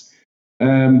consciousness.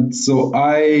 So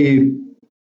I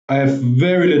have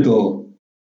very little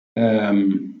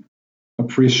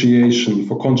appreciation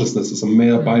for consciousness as a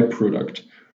mere byproduct.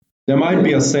 There might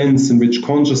be a sense in which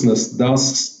consciousness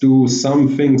does do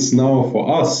some things now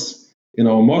for us in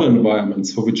our modern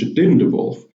environments for which it didn't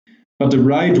evolve. But the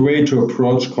right way to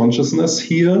approach consciousness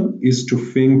here is to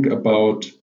think about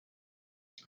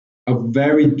a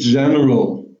very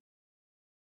general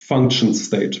function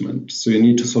statement. So you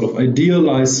need to sort of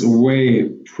idealize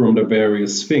away from the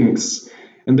various things.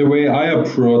 And the way I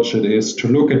approach it is to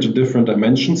look at the different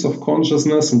dimensions of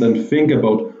consciousness and then think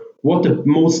about what the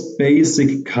most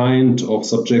basic kind of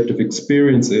subjective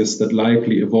experience is that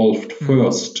likely evolved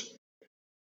first.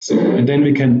 So, and then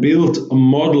we can build a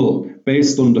model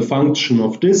based on the function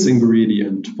of this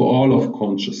ingredient for all of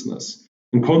consciousness.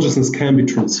 And consciousness can be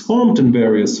transformed in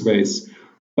various ways,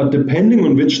 but depending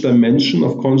on which dimension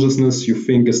of consciousness you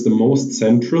think is the most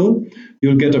central,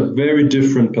 you'll get a very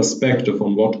different perspective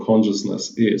on what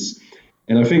consciousness is.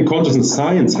 And I think consciousness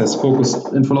science has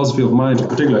focused, in philosophy of mind in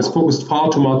particular, has focused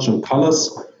far too much on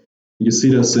colors. You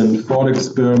see this in thought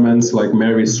experiments like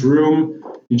Mary's Room.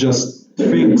 You just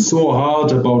think so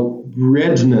hard about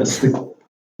redness,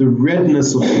 the the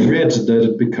redness of red, that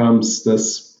it becomes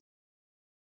this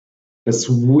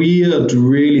weird,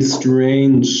 really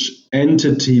strange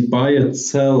entity by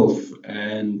itself.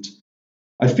 And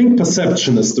I think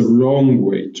perception is the wrong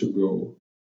way to go.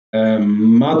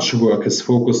 Much work is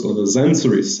focused on the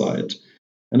sensory side.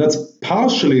 And that's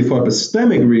partially for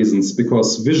epistemic reasons,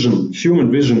 because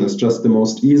human vision is just the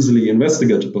most easily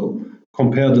investigatable.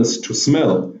 Compare this to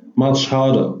smell, much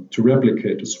harder to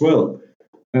replicate as well.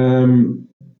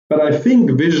 But I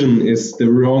think vision is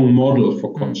the wrong model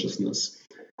for consciousness.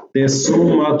 There's so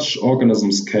much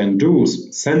organisms can do,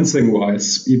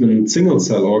 sensing-wise, even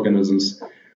single-cell organisms,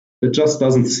 that just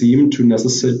doesn't seem to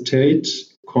necessitate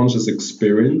conscious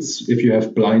experience. If you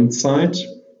have blind sight,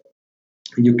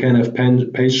 you can have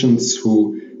patients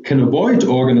who can avoid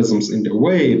organisms in their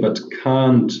way, but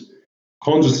can't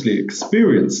consciously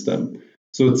experience them.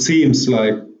 So it seems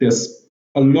like there's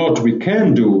a lot we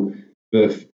can do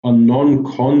with a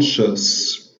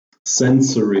non-conscious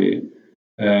sensory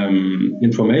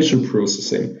information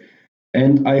processing.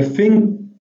 And I think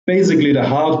basically the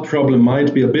hard problem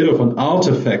might be a bit of an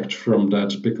artifact from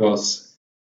that, because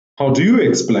how do you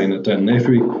explain it then?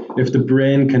 If the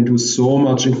brain can do so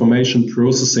much information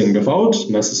processing without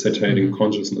necessitating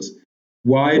consciousness,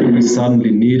 why do we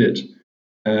suddenly need it?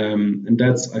 And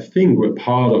that's, I think, where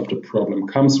part of the problem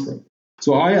comes from.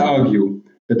 So I argue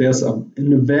that there's an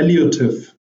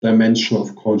evaluative dimension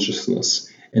of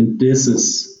consciousness, and this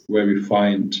is where we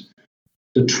find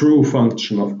the true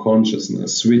function of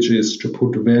consciousness, which is to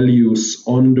put values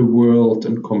on the world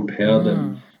and compare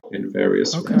them in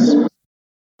various ways.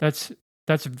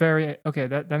 That's very okay.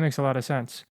 That makes a lot of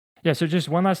sense. Yeah. So just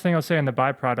one last thing I'll say on the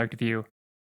byproduct view.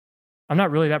 I'm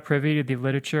not really that privy to the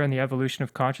literature and the evolution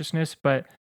of consciousness, but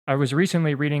I was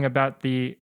recently reading about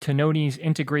the Tononi's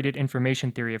integrated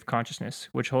information theory of consciousness,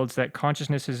 which holds that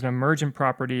consciousness is an emergent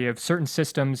property of certain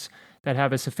systems that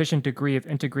have a sufficient degree of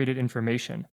integrated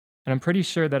information. And I'm pretty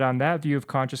sure that on that view of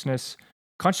consciousness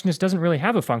doesn't really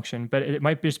have a function, but it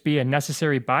might just be a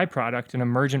necessary byproduct, an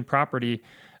emergent property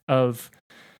of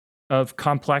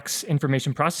complex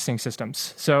information processing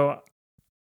systems. So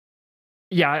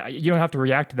yeah, you don't have to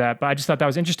react to that, but I just thought that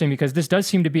was interesting because this does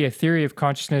seem to be a theory of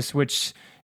consciousness which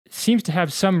seems to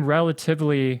have some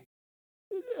relatively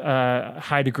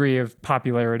high degree of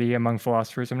popularity among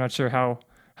philosophers. I'm not sure how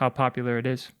popular it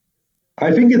is.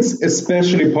 I think it's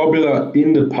especially popular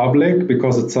in the public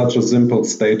because it's such a simple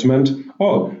statement.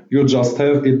 Oh, you just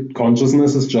have it.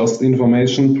 Consciousness is just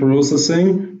information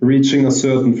processing, reaching a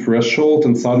certain threshold,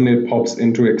 and suddenly it pops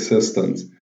into existence.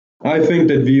 I think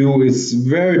that view is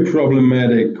very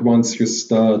problematic once you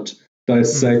start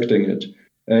dissecting it.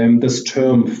 This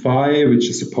term phi, which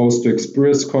is supposed to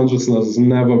express consciousness, is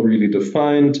never really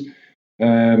defined.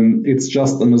 It's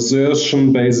just an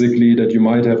assertion, basically, that you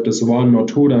might have this one or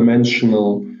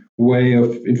two-dimensional way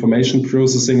of information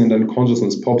processing and then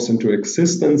consciousness pops into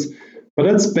existence. But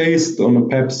that's based on a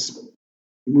perhaps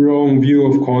wrong view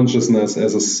of consciousness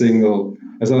as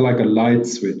like a light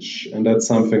switch, and that's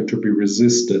something to be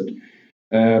resisted.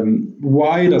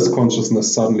 Why does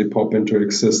consciousness suddenly pop into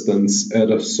existence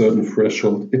at a certain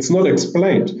threshold? It's not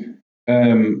explained.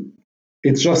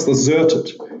 It's just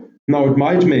asserted. Now, it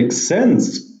might make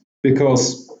sense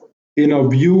because in a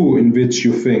view in which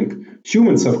you think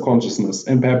humans have consciousness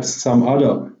and perhaps some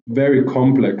other very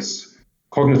complex,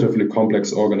 cognitively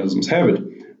complex organisms have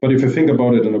it. But if you think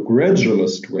about it in a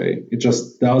gradualist way, it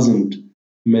just doesn't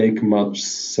make much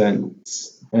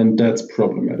sense. And that's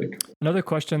problematic. Another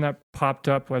question that popped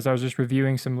up as I was just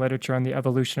reviewing some literature on the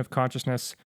evolution of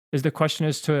consciousness is the question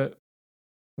as to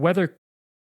whether,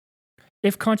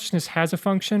 if consciousness has a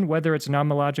function, whether it's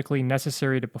nomologically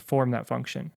necessary to perform that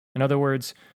function. In other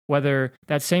words, whether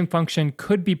that same function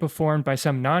could be performed by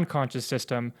some non-conscious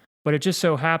system, but it just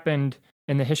so happened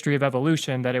in the history of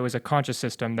evolution that it was a conscious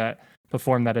system that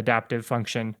performed that adaptive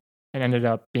function and ended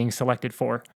up being selected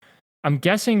for. I'm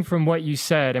guessing from what you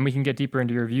said, and we can get deeper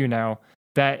into your view now,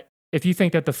 that if you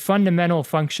think that the fundamental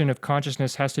function of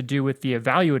consciousness has to do with the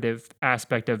evaluative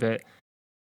aspect of it,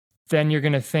 then you're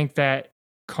going to think that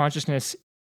consciousness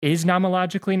is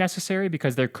nomologically necessary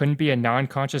because there couldn't be a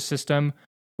non-conscious system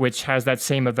which has that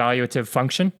same evaluative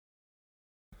function?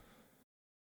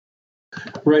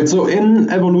 Right, so in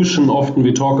evolution, often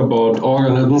we talk about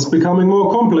organisms becoming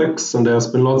more complex, and there's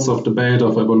been lots of debate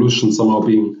of evolution somehow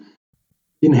being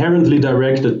inherently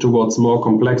directed towards more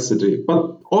complexity.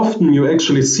 But often you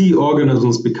actually see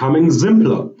organisms becoming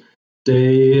simpler.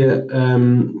 They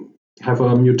have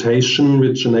a mutation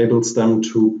which enables them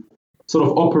to sort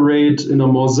of operate in a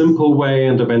more simple way,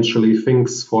 and eventually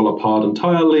things fall apart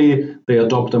entirely. They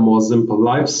adopt a more simple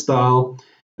lifestyle.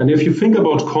 And if you think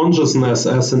about consciousness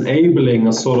as enabling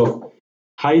a sort of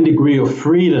high degree of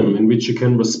freedom in which you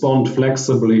can respond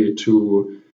flexibly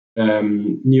to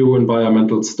new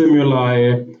environmental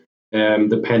stimuli,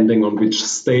 depending on which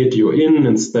state you're in,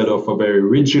 instead of a very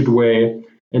rigid way,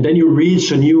 and then you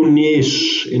reach a new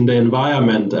niche in the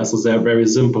environment as a very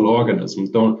simple organism.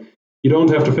 You don't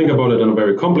have to think about it in a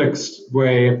very complex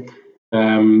way,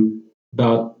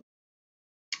 but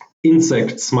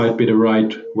insects might be the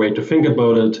right way to think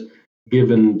about it,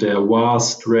 given their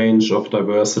vast range of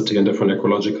diversity and different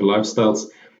ecological lifestyles.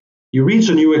 You reach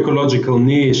a new ecological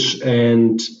niche,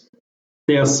 and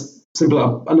there's simply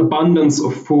an abundance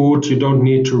of food. You don't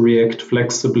need to react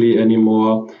flexibly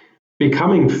anymore.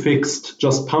 Becoming fixed,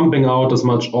 just pumping out as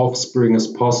much offspring as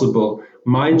possible,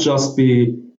 might just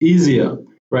be easier,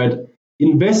 right?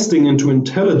 Investing into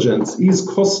intelligence is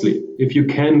costly. If you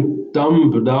can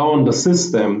dumb down the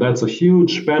system, that's a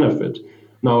huge benefit.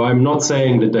 Now, I'm not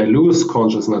saying that they lose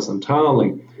consciousness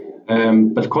entirely,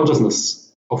 but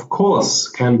consciousness, of course,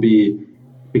 can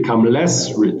become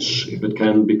less rich if it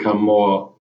can become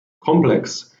more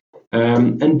complex.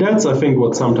 And that's, I think,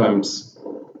 what sometimes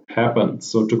happens.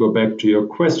 So to go back to your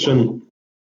question,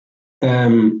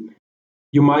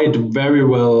 you might very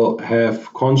well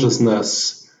have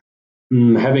consciousness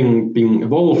having been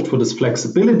evolved for this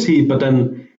flexibility, but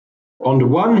then on the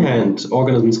one hand,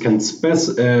 organisms can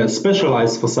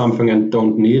specialize for something and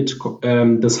don't need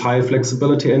this high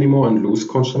flexibility anymore and lose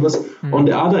consciousness. On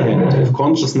the other hand, if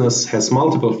consciousness has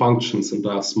multiple functions and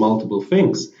does multiple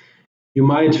things, you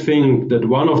might think that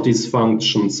one of these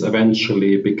functions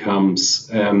eventually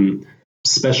becomes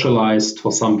specialized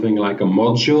for something like a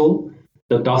module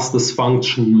that does this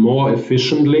function more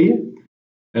efficiently,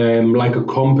 like a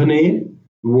company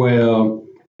where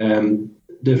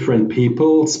different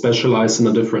people specialize in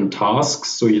a different task.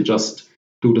 So you just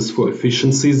do this for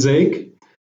efficiency's sake.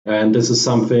 And this is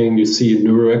something you see in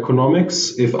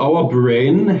neuroeconomics. If our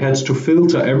brain had to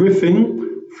filter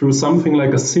everything through something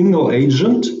like a single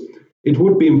agent, it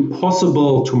would be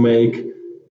impossible to make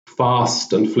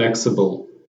fast and flexible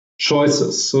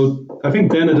choices. So I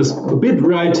think Dennett is a bit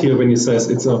right here when he says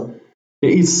there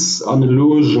is an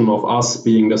illusion of us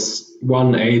being this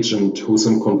one agent who's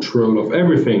in control of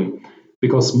everything,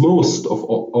 because most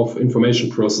of information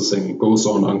processing goes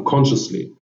on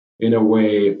unconsciously. In a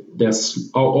way,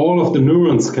 all of the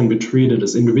neurons can be treated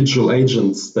as individual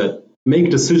agents that make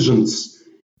decisions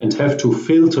and have to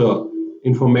filter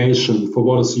information for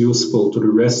what is useful to the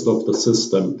rest of the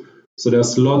system. So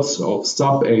there's lots of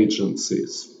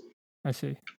sub-agencies. I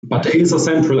see. But there is a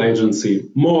central agency,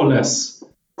 more or less,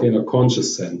 in a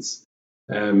conscious sense.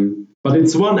 But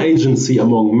it's one agency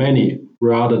among many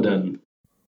rather than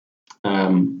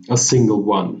a single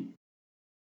one.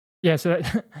 Yeah, so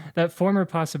that former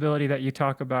possibility that you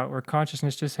talk about where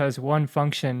consciousness just has one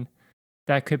function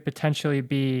that could potentially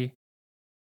be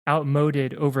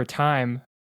outmoded over time.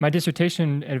 My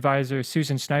dissertation advisor,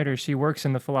 Susan Schneider, she works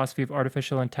in the philosophy of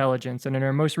artificial intelligence. And in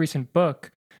her most recent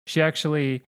book, she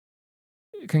actually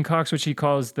concocts what she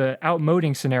calls the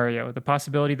outmoding scenario, the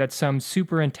possibility that some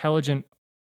super intelligent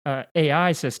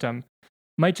AI system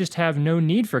might just have no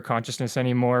need for consciousness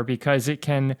anymore because it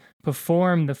can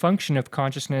perform the function of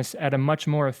consciousness at a much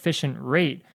more efficient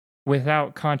rate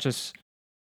without conscious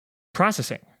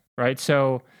processing, right?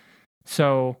 So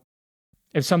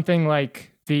if something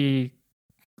like the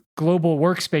global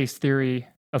workspace theory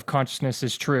of consciousness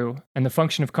is true, and the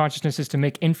function of consciousness is to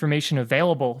make information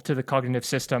available to the cognitive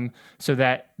system so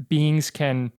that beings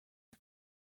can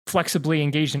flexibly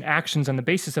engage in actions on the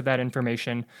basis of that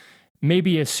information,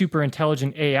 maybe a super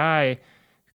intelligent AI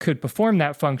could perform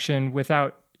that function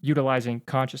without utilizing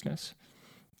consciousness.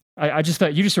 I just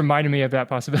thought you just reminded me of that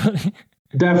possibility.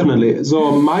 Definitely.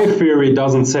 So my theory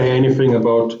doesn't say anything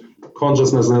about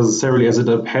consciousness necessarily as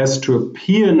it has to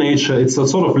appear in nature. It's a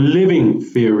sort of living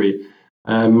theory.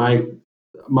 My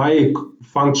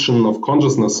function of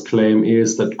consciousness claim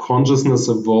is that consciousness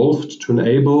evolved to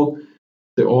enable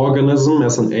the organism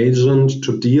as an agent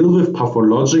to deal with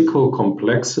pathological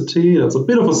complexity. That's a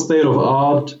bit of a state of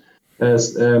art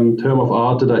as term of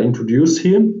art that I introduce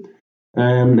here.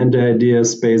 And the idea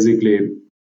is basically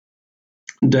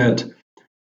that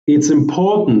it's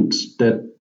important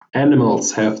that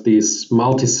animals have these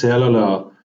multicellular,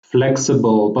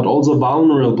 flexible, but also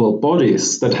vulnerable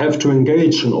bodies that have to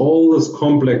engage in all this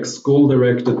complex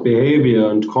goal-directed behavior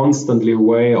and constantly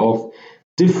weigh off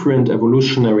different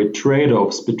evolutionary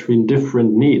trade-offs between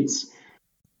different needs.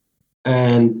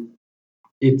 And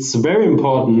it's very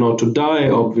important not to die,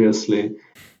 obviously,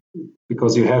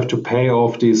 because you have to pay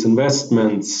off these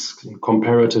investments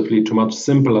comparatively to much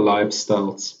simpler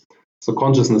lifestyles. So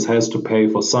consciousness has to pay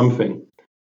for something.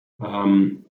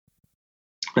 And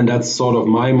that's sort of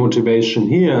my motivation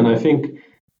here. And I think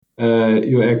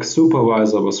your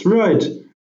ex-supervisor was right.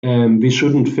 We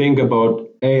shouldn't think about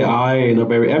AI in a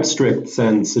very abstract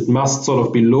sense. It must sort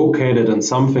of be located in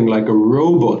something like a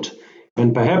robot,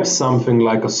 and perhaps something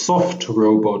like a soft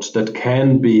robot that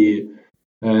can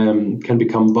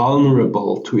become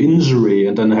vulnerable to injury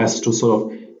and then has to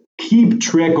sort of keep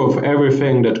track of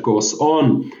everything that goes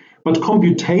on. But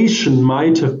computation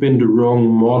might have been the wrong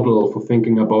model for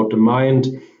thinking about the mind.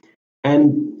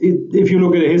 And if you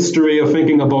look at the history of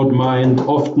thinking about mind,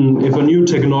 often if a new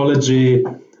technology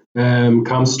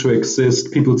comes to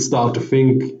exist, people start to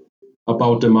think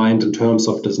about the mind in terms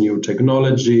of this new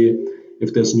technology.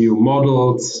 If there's new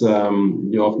models,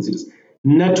 you often see this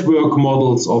network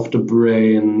models of the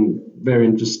brain, very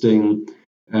interesting.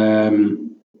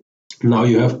 Now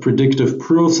you have predictive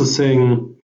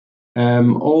processing,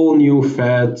 all new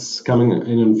fads coming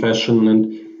in fashion,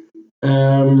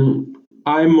 and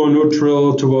I'm more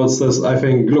neutral towards this. I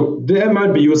think, look, there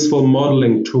might be useful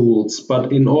modeling tools,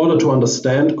 but in order to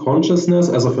understand consciousness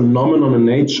as a phenomenon in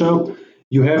nature,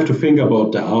 you have to think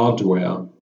about the hardware,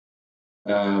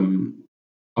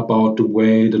 about the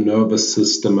way the nervous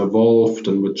system evolved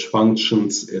and which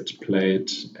functions it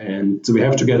played. And so we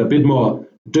have to get a bit more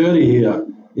dirty here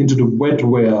into the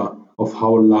wetware of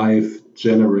how life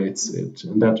generates it.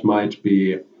 And that might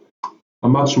be a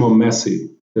much more messy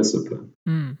discipline.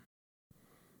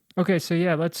 Okay, so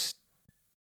yeah, let's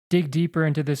dig deeper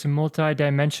into this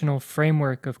multi-dimensional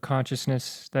framework of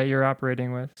consciousness that you're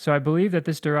operating with. So I believe that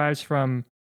this derives from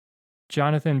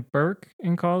Jonathan Burke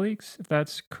and colleagues, if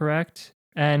that's correct.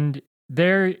 And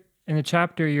there in the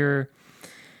chapter,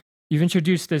 you've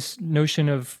introduced this notion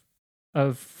of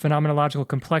phenomenological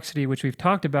complexity, which we've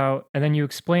talked about, and then you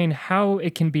explain how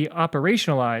it can be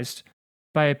operationalized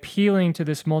by appealing to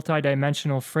this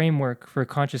multi-dimensional framework for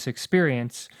conscious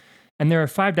experience. And there are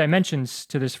 5 dimensions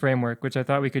to this framework, which I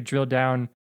thought we could drill down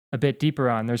a bit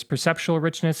deeper on. There's perceptual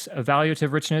richness,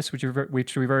 evaluative richness, which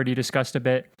we've already discussed a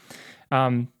bit,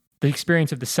 the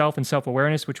experience of the self and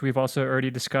self-awareness, which we've also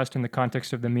already discussed in the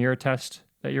context of the mirror test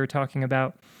that you were talking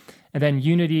about, and then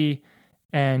unity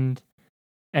and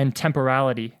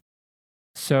temporality.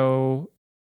 So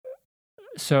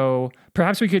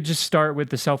perhaps we could just start with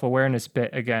the self-awareness bit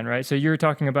again, right? So you were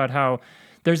talking about how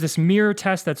there's this mirror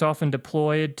test that's often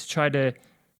deployed to try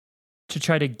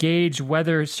to gauge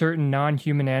whether certain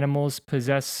non-human animals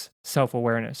possess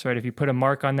self-awareness, right? If you put a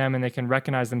mark on them and they can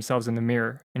recognize themselves in the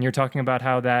mirror. And you're talking about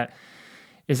how that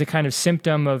is a kind of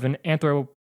symptom of an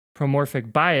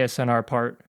anthropomorphic bias on our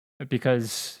part,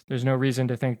 because there's no reason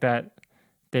to think that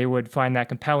they would find that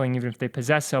compelling even if they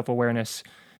possess self-awareness.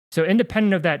 So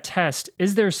independent of that test,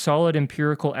 is there solid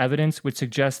empirical evidence which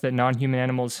suggests that non-human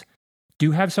animals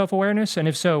do have self-awareness? And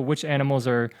if so, which animals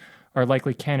are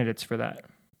likely candidates for that?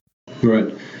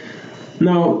 Right.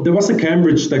 Now, there was a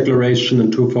Cambridge Declaration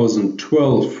in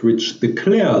 2012 which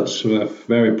declared with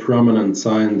very prominent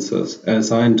scientists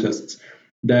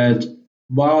that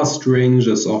vast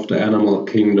ranges of the animal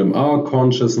kingdom are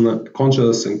conscious,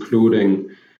 including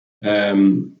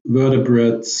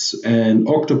vertebrates and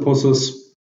octopuses.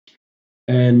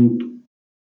 And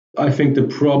I think the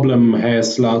problem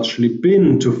has largely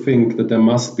been to think that there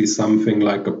must be something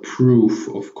like a proof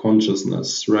of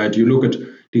consciousness, right? You look at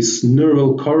these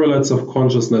neural correlates of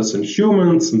consciousness in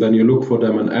humans, and then you look for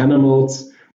them in animals.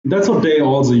 That's what they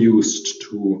also used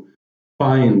to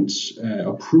find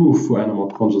a proof for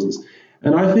animal consciousness.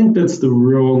 And I think that's the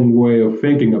wrong way of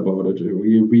thinking about it.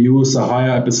 We use a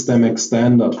higher epistemic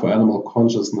standard for animal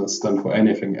consciousness than for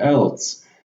anything else.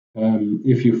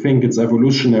 If you think it's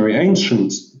evolutionary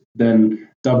ancient, then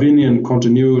Darwinian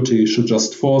continuity should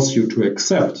just force you to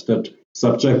accept that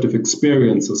subjective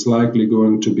experience is likely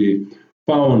going to be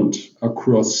found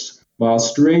across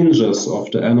vast ranges of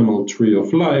the animal tree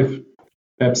of life,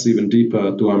 perhaps even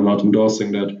deeper, though I'm not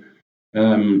endorsing that.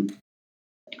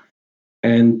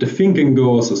 And the thinking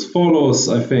goes as follows.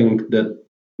 I think that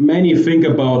many think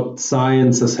about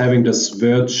science as having this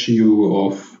virtue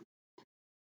of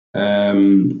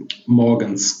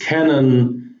Morgan's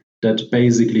canon, that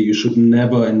basically you should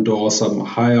never endorse a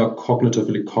higher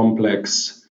cognitively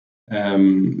complex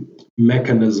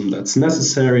mechanism that's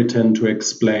necessary to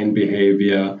explain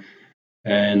behavior.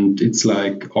 And it's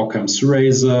like Occam's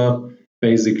razor.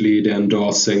 Basically, they're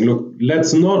endorsing, look,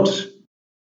 let's not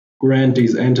grant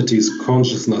these entities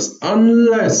consciousness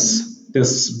unless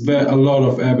there's a lot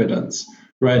of evidence,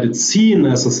 right? It's seen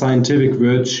as a scientific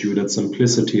virtue that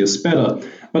simplicity is better.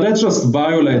 But that just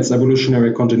violates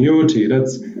evolutionary continuity.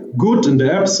 That's good in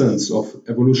the absence of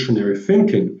evolutionary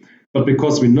thinking. But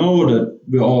because we know that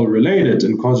we're all related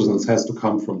and consciousness has to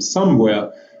come from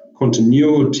somewhere,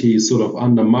 continuity sort of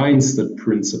undermines that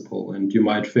principle. And you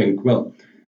might think, well,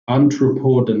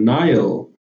 anthropodenial,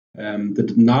 the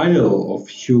denial of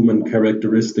human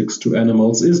characteristics to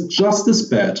animals, is just as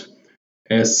bad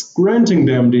as granting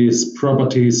them these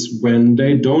properties when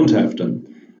they don't have them.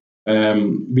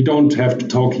 We don't have to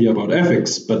talk here about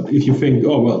ethics, but if you think,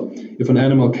 oh, well, if an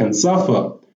animal can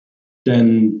suffer,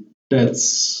 then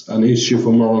that's an issue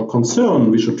for moral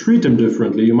concern. We should treat them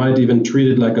differently. You might even treat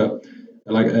it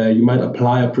you might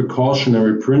apply a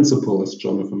precautionary principle, as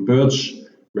Jonathan Birch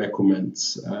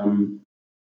recommends.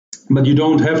 But you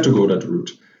don't have to go that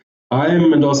route.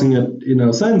 I'm endorsing it in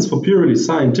a sense for purely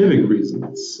scientific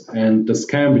reasons, and this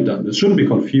can be done. This shouldn't be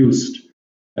confused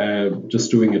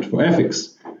just doing it for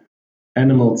ethics.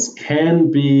 Animals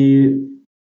can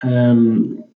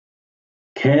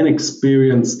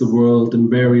experience the world in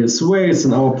various ways,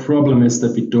 and our problem is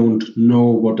that we don't know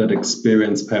what that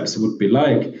experience perhaps would be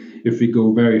like if we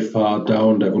go very far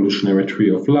down the evolutionary tree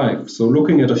of life. So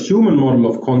looking at a human model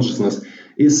of consciousness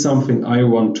is something I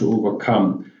want to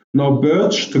overcome. Now,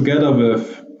 Birch, together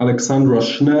with Alexandra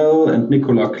Schnell and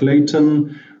Nicola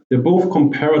Clayton, they're both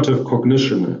comparative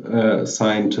cognition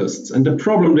scientists. And the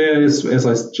problem there is, as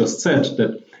I just said,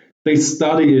 that they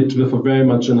study it with a very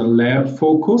much in a lab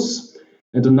focus.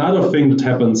 And another thing that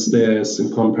happens there is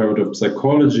in comparative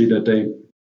psychology that they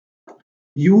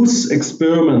use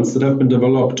experiments that have been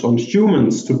developed on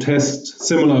humans to test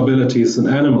similar abilities in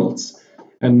animals.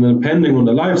 And depending on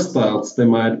the lifestyles, they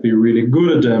might be really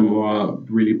good at them or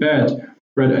really bad.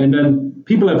 Right? And then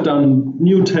people have done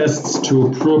new tests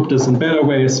to probe this in better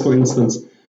ways. For instance,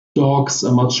 dogs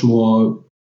are much more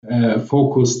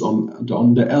focused on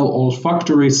the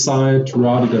olfactory side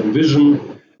rather than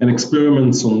vision. And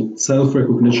experiments on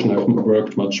self-recognition have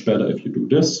worked much better if you do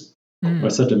this. I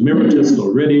said the mirror test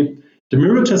already. The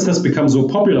mirror test has become so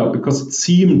popular because it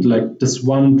seemed like this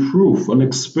one proof, an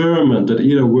experiment that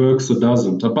either works or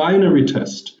doesn't, a binary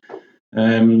test,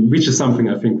 which is something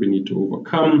I think we need to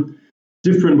overcome.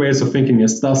 Different ways of thinking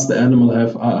is, does the animal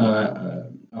have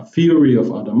a theory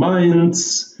of other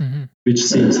minds, which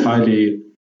seems highly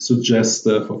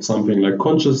suggestive of something like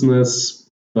consciousness,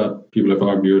 but people have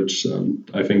argued, and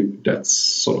I think that's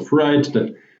sort of right,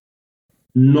 that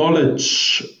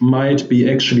knowledge might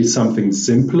be actually something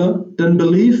simpler than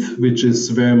belief, which is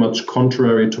very much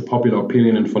contrary to popular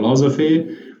opinion in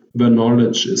philosophy, where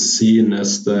knowledge is seen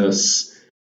as this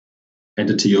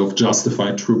entity of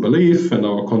justified true belief, and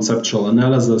our conceptual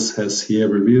analysis has here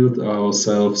revealed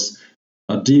ourselves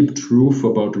a deep truth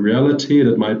about reality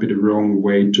that might be the wrong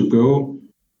way to go.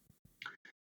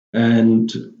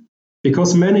 And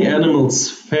because many animals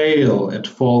fail at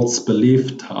false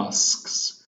belief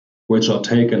tasks, which are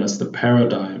taken as the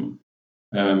paradigm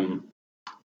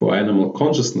for animal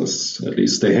consciousness, at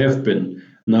least they have been.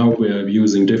 Now we're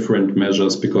using different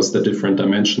measures because the different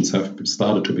dimensions have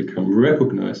started to become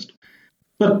recognized.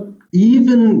 But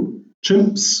even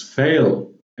chimps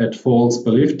fail at false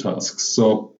belief tasks.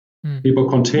 So people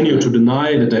continue to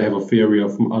deny that they have a theory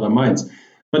of other minds.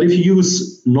 But if you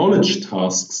use knowledge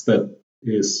tasks, that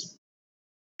is,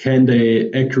 can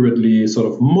they accurately sort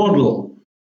of model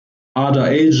other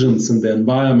agents in the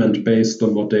environment based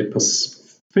on what they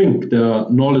think their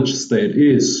knowledge state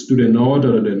is? Do they know it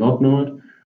or do they not know it?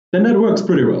 Then that works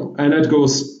pretty well. And that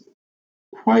goes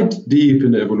quite deep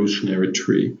in the evolutionary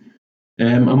tree.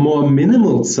 A more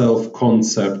minimal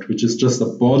self-concept, which is just a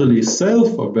bodily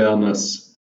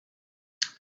self-awareness,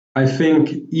 I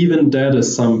think even that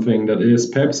is something that is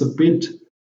perhaps a bit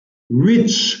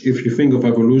rich if you think of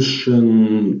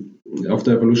evolution, of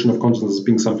the evolution of consciousness as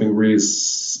being something really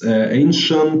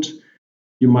ancient.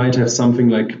 You might have something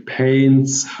like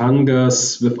pains,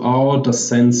 hungers without a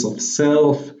sense of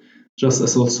self, just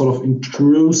as a sort of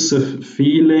intrusive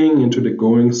feeling into the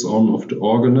goings on of the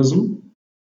organism.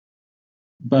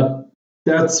 But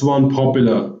that's one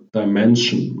popular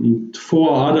dimension.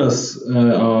 4 others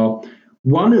are,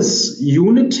 one is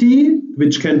unity,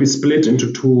 which can be split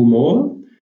into 2 more.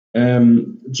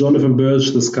 Jonathan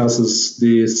Birch discusses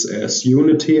this as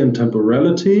unity and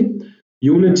temporality.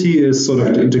 Unity is sort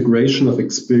of the integration of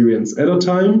experience at a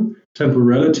time.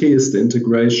 Temporality is the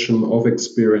integration of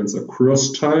experience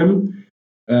across time.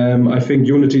 I think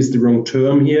unity is the wrong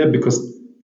term here because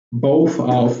both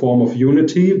are a form of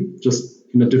unity, just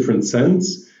in a different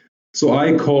sense. So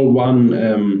I call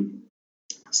one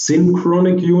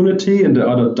synchronic unity and the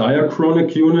other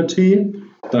diachronic unity.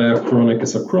 Diachronic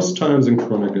is across time,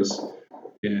 synchronic is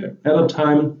at a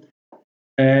time.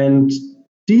 And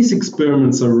these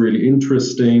experiments are really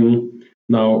interesting.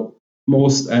 Now,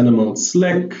 most animals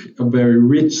lack a very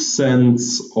rich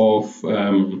sense of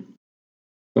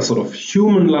a sort of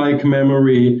human-like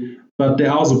memory, but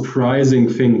there are surprising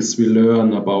things we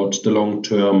learn about the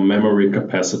long-term memory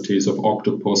capacities of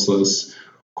octopuses,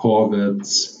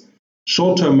 corvids.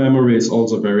 Short-term memory is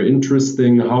also very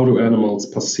interesting. How do animals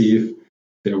perceive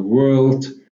their world?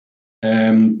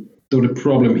 Though the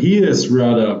problem here is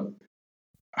rather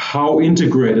how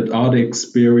integrated are the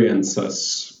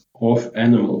experiences of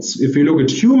animals. If we look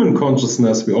at human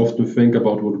consciousness, we often think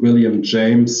about what William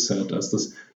James said as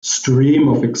this stream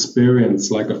of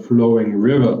experience, like a flowing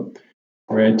river,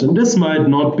 right? And this might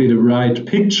not be the right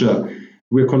picture.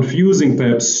 We're confusing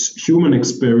perhaps human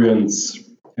experience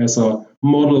as a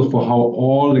model for how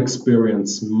all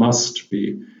experience must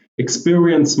be.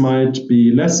 Experience might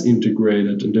be less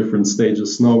integrated in different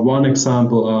stages. Now, one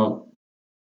example are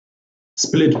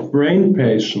split brain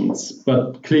patients,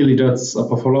 but clearly that's a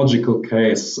pathological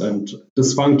case and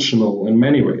dysfunctional in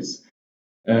many ways.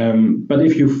 But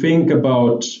if you think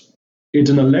about it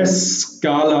in a less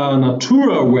scala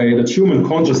natura way, that human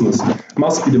consciousness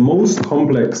must be the most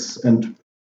complex and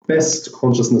best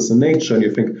consciousness in nature, and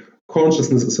you think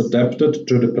consciousness is adapted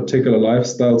to the particular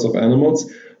lifestyles of animals,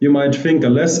 you might think a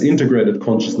less integrated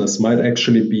consciousness might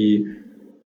actually be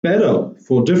better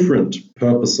for different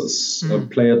purposes,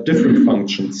 play a different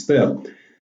functions there.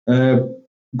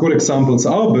 Good examples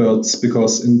are birds,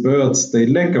 because in birds they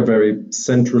lack a very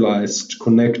centralized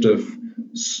connective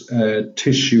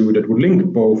tissue that would link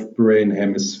both brain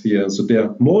hemispheres, so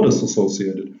they're more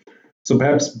disassociated. So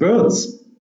perhaps birds,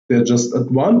 they're just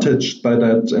advantaged by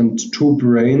that, and two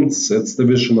brains, it's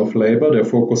division of labor, they're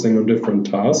focusing on different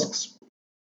tasks.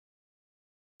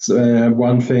 So,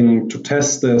 one thing to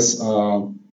test this are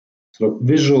sort of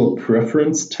visual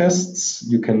preference tests.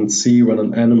 You can see when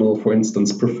an animal, for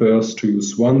instance, prefers to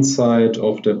use one side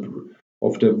of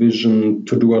their vision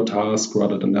to do a task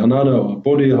rather than another, or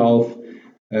body half.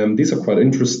 These are quite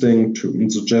interesting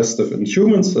and suggestive in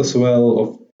humans as well,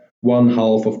 of one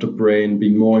half of the brain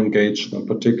being more engaged in a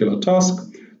particular task.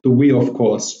 Though we, of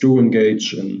course, do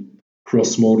engage in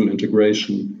cross-modal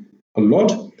integration a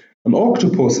lot. An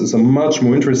octopus is a much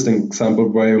more interesting example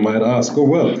where you might ask, oh,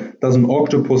 well, does an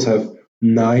octopus have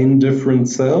 9 different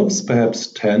selves,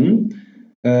 perhaps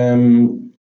 10?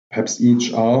 Perhaps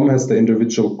each arm has the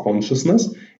individual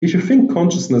consciousness. If you think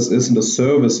consciousness is in the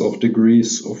service of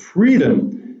degrees of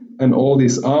freedom, and all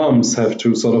these arms have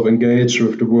to sort of engage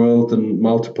with the world in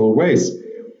multiple ways,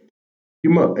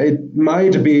 it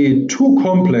might be too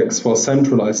complex for a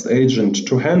centralized agent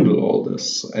to handle all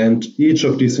this. And each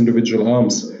of these individual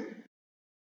arms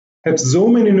have so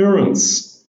many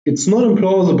neurons, it's not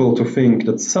implausible to think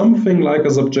that something like a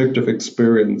subjective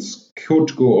experience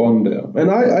could go on there.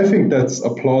 And I think that's a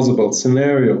plausible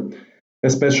scenario,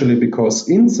 especially because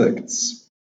insects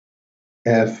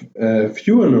have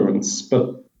fewer neurons,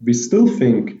 but we still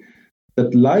think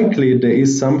that likely there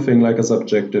is something like a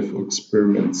subjective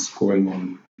experience going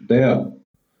on there.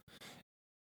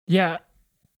 Yeah.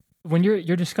 When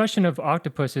your discussion of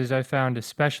octopuses, I found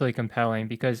especially compelling,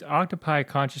 because octopi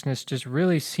consciousness just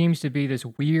really seems to be this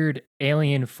weird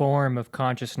alien form of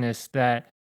consciousness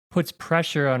that puts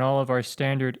pressure on all of our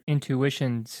standard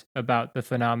intuitions about the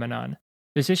phenomenon.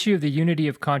 This issue of the unity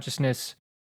of consciousness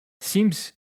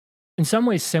seems in some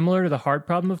ways similar to the hard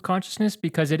problem of consciousness,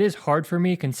 because it is hard for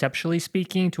me, conceptually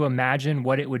speaking, to imagine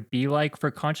what it would be like for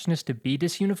consciousness to be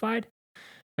disunified.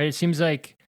 Right? It seems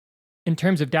like in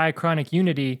terms of diachronic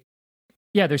unity,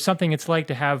 yeah, there's something it's like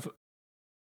to have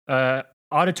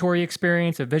auditory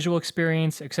experience, a visual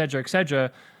experience, et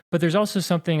cetera, but there's also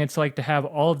something it's like to have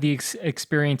all of the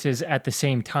experiences at the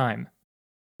same time,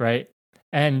 right?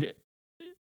 And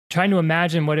trying to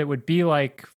imagine what it would be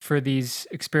like for these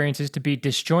experiences to be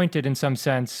disjointed in some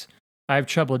sense, I have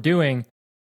trouble doing.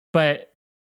 But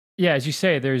yeah, as you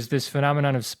say, there's this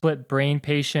phenomenon of split brain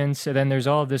patients, and then there's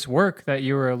all of this work that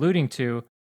you were alluding to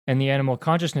in the animal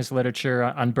consciousness literature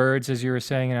on birds, as you were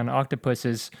saying, and on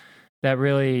octopuses, that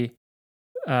really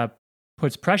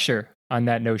puts pressure on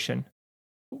that notion.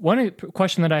 One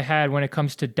question that I had when it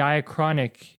comes to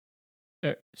diachronic,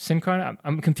 synchron,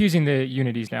 I'm confusing the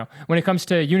unities now. When it comes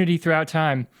to unity throughout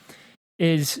time,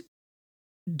 is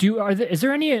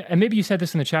there any, and maybe you said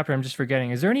this in the chapter, I'm just forgetting,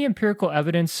 is there any empirical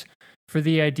evidence for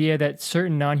the idea that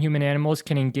certain non-human animals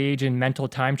can engage in mental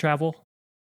time travel?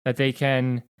 That they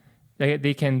can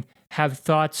have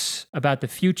thoughts about the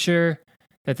future,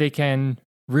 that they can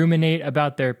ruminate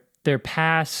about their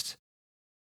past?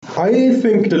 I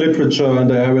think the literature and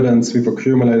the evidence we've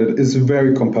accumulated is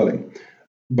very compelling,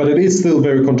 but it is still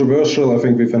very controversial. I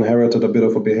think we've inherited a bit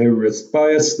of a behaviorist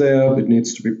bias there. It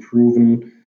needs to be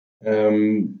proven.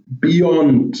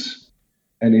 beyond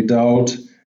any doubt.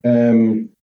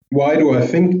 Why do I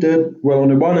think that? Well, on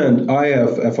the one hand, I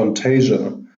have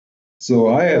aphantasia. So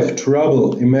I have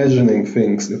trouble imagining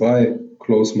things. If I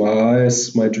close my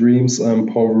eyes, my dreams are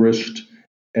impoverished.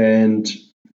 And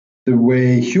the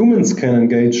way humans can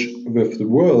engage with the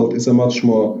world is a much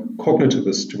more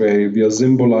cognitivist way. We are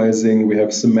symbolizing, we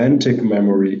have semantic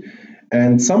memory.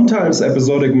 And sometimes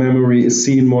episodic memory is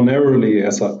seen more narrowly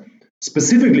as a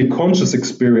specifically conscious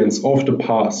experience of the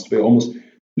past. We almost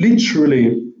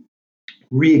literally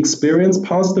re-experience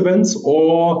past events,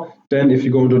 or then if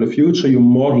you go into the future, you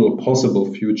model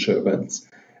possible future events.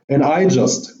 And I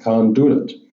just can't do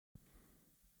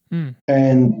that.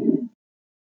 And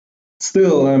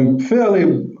still, I'm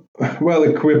fairly well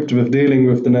equipped with dealing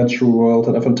with the natural world,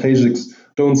 and aphantasics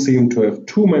don't seem to have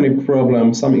too many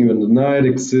problems. Some even deny it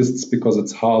exists because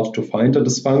it's hard to find a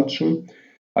dysfunction.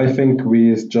 I think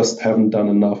we just haven't done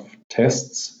enough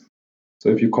tests. So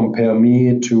if you compare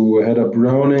me to Heather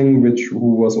Browning,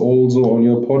 who was also on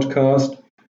your podcast,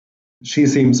 she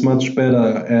seems much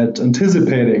better at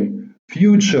anticipating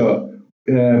future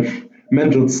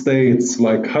mental states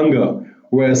like hunger,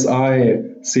 whereas I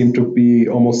seem to be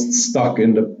almost stuck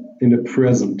in the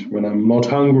present. When I'm not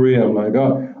hungry, I'm like,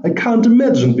 oh, I can't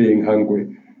imagine being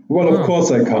hungry. Well, of course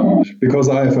I can't, because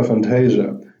I have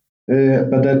aphantasia.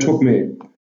 But that took me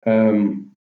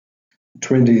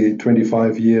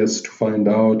 25 years to find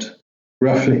out,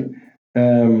 roughly.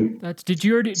 Did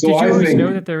you always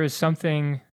know that there was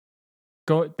something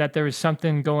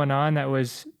going on that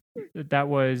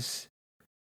was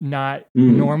not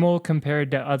normal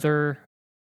compared to other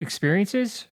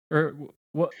experiences? Or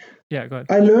what? Yeah, go ahead.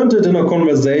 I learned it in a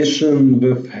conversation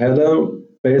with Heather,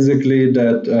 basically,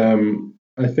 that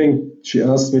I think she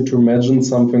asked me to imagine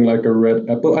something like a red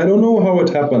apple. I don't know how it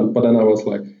happened, but then I was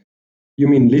like, you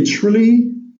mean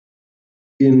literally?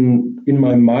 In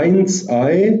my mind's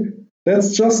eye?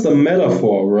 That's just a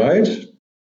metaphor, right?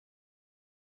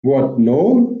 What,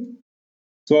 no?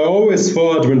 So I always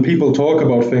thought when people talk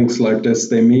about things like this,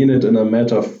 they mean it in a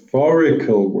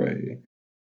metaphorical way.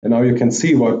 And now you can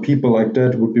see why people like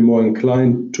that would be more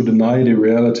inclined to deny the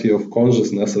reality of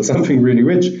consciousness as something really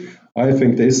rich. I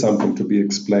think there is something to be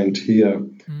explained here.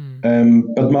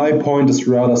 But my point is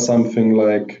rather something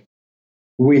like,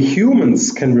 we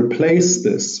humans can replace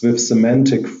this with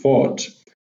semantic thought.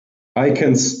 I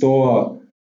can store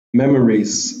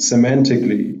memories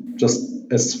semantically, just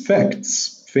as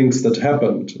facts, things that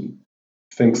happened,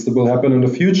 things that will happen in the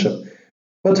future.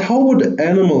 But how would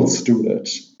animals do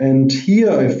that? And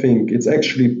here I think it's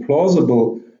actually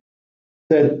plausible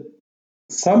that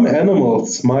some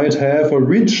animals might have a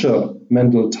richer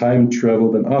mental time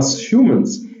travel than us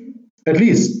humans, at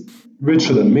least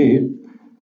richer than me.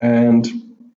 And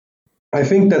I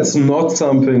think that's not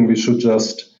something we should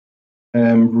just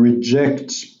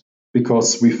reject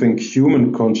because we think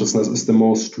human consciousness is the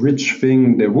most rich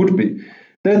thing there would be.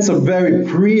 That's a very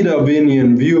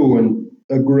pre-Darwinian view and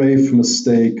a grave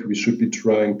mistake we should be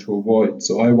trying to avoid.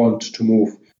 So I want to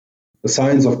move the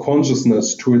science of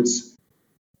consciousness to its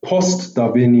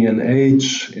post-Darwinian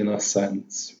age, in a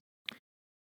sense.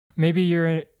 Maybe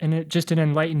you're just an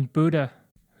enlightened Buddha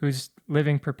who's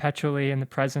living perpetually in the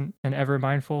present and ever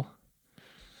mindful.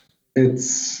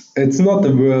 It's not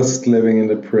the worst living in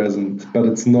the present, but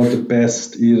it's not the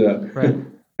best either. Right.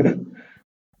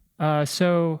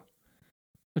 So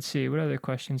let's see, what other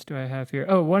questions do I have here?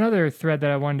 Oh, one other thread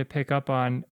that I wanted to pick up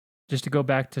on, just to go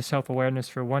back to self-awareness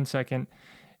for 1 second,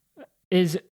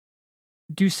 is,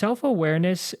 do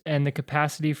self-awareness and the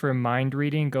capacity for mind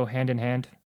reading go hand in hand?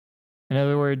 In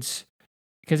other words,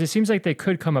 because it seems like they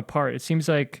could come apart. It seems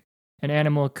like an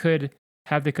animal could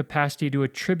have the capacity to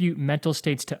attribute mental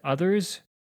states to others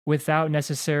without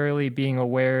necessarily being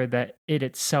aware that it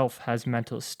itself has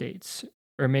mental states.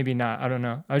 Or maybe not, I don't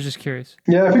know. I was just curious.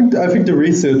 Yeah, I think the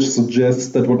research suggests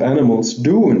that what animals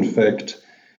do, in fact,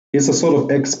 is a sort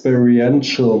of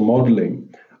experiential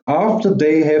modeling. After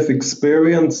they have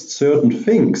experienced certain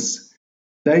things,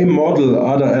 they model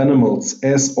other animals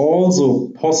as also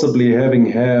possibly having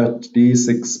had these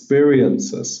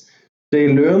experiences. They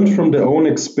learn from their own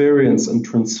experience and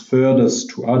transfer this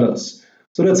to others.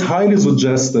 So that's highly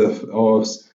suggestive of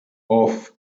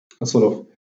a sort of,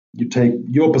 you take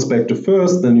your perspective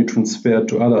first, then you transfer it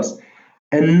to others.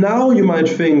 And now you might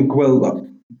think, well,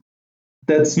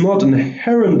 that's not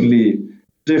inherently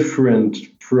different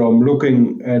from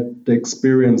looking at the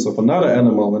experience of another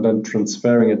animal and then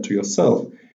transferring it to yourself.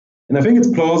 And I think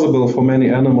it's plausible for many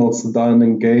animals that are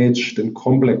engaged in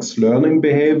complex learning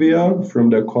behavior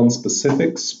from their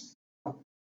conspecifics.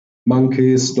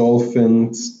 Monkeys,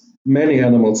 dolphins, many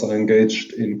animals are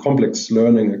engaged in complex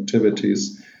learning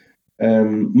activities.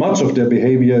 Much of their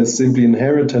behavior is simply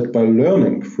inherited by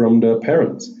learning from their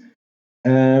parents.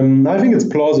 I think it's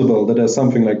plausible that there's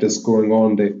something like this going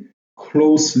on. They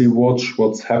closely watch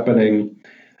what's happening.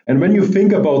 And when you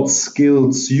think about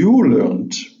skills you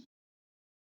learned,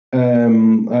 I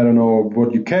don't know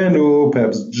what you can do,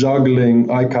 perhaps juggling,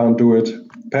 I can't do it.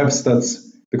 Perhaps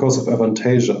that's because of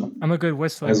aphantasia. I'm a good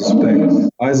whistler. I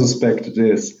suspect it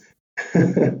is.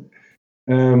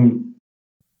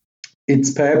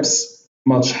 It's perhaps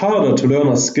much harder to learn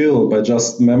a skill by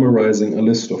just memorizing a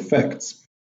list of facts.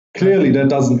 Clearly, that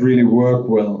doesn't really work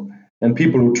well. And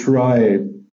people who try,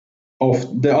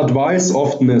 the advice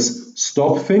often is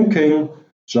stop thinking,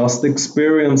 just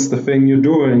experience the thing you're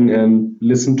doing and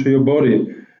listen to your body.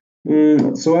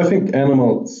 So I think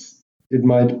animals, it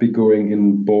might be going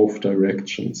in both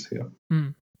directions here.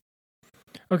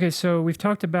 Okay, so we've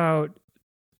talked about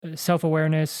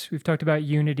self-awareness, we've talked about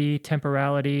unity,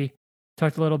 temporality,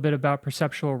 talked a little bit about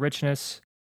perceptual richness.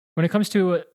 When it comes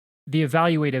to the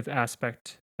evaluative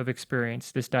aspect of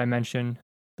experience, this dimension,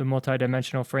 the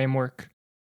multidimensional framework.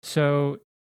 So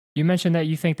you mentioned that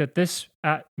you think that this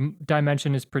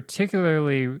dimension is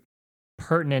particularly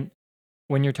pertinent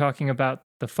when you're talking about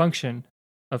the function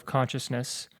of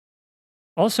consciousness.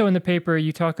 Also in the paper,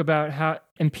 you talk about how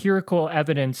empirical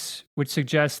evidence would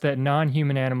suggest that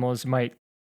non-human animals might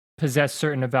possess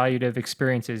certain evaluative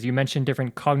experiences. You mentioned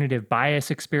different cognitive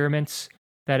bias experiments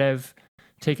that have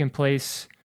taken place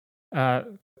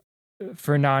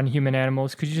for non-human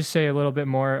animals. Could you just say a little bit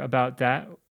more about that?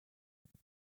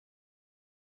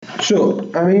 Sure.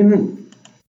 I mean,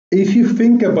 if you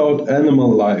think about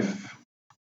animal life,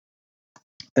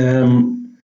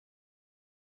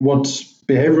 what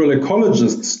behavioral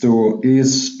ecologists do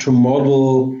is to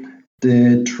model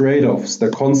the trade-offs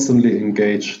they're constantly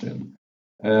engaged in.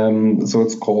 So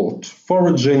it's called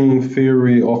foraging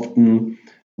theory often,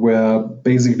 where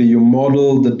basically you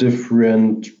model the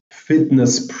different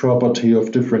fitness property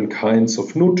of different kinds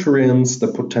of nutrients, the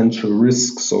potential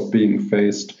risks of being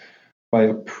faced by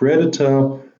a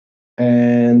predator,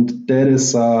 and that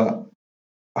is a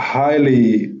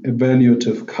highly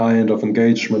evaluative kind of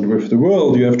engagement with the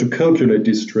world. You have to calculate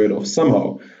these trade-offs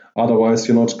somehow, otherwise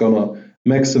you're not gonna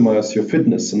maximize your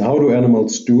fitness. And how do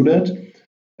animals do that?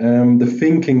 The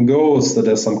thinking goes that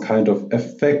there's some kind of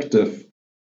effective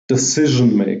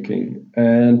decision making,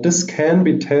 and this can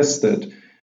be tested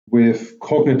with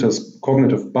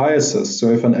cognitive biases.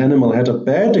 So if an animal had a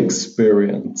bad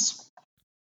experience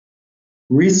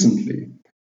recently,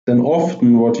 then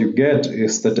often what you get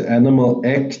is that the animal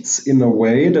acts in a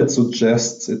way that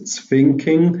suggests it's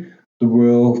thinking the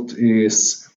world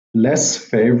is less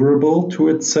favorable to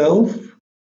itself.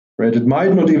 Right? It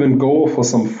might not even go for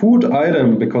some food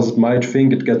item because it might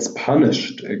think it gets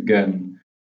punished again.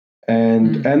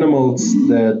 And animals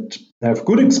that have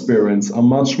good experience are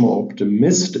much more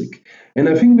optimistic. And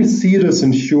I think we see this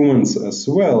in humans as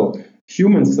well.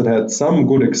 Humans that had some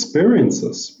good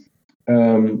experiences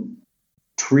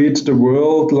treat the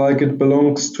world like it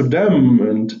belongs to them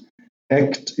and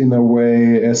act in a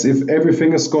way as if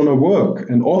everything is going to work.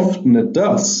 And often it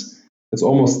does. It's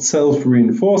almost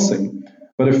self-reinforcing.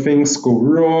 But if things go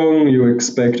wrong, you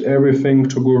expect everything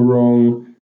to go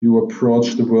wrong. You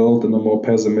approach the world in a more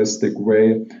pessimistic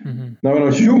way. Now, in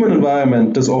a human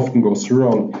environment, this often goes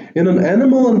wrong. In an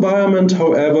animal environment,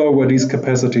 however, where these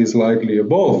capacities likely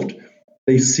evolved,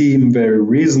 they seem very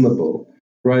reasonable.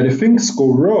 Right? If things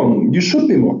go wrong, you should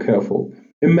be more careful.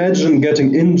 Imagine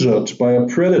getting injured by a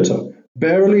predator,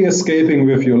 barely escaping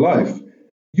with your life.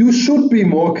 You should be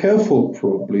more careful,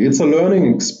 probably. It's a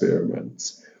learning experiment.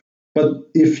 But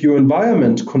if your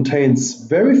environment contains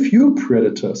very few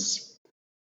predators,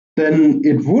 then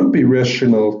it would be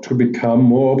rational to become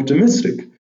more optimistic,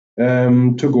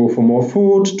 to go for more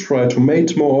food, try to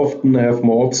mate more often, have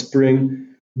more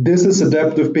offspring. This is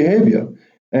adaptive behavior.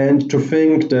 And to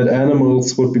think that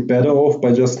animals would be better off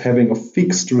by just having a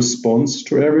fixed response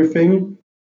to everything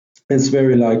is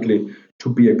very likely to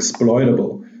be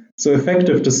exploitable. So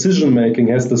effective decision-making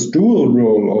has this dual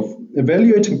role of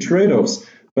evaluating trade-offs,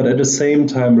 but at the same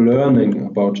time learning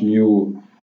about new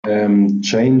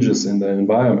changes in the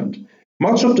environment.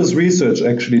 Much of this research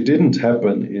actually didn't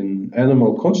happen in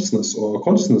animal consciousness or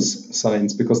consciousness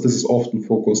science because this is often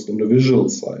focused on the visual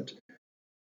side.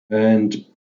 And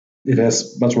it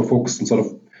has much more focus on sort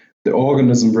of the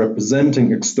organism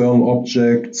representing external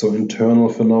objects or internal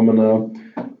phenomena.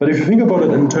 But if you think about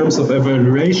it in terms of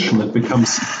evaluation, it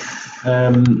becomes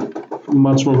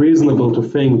much more reasonable to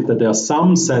think that there are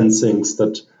some sensings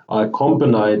that are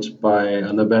accompanied by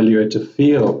an evaluative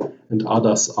feel and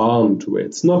others aren't, where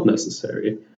it's not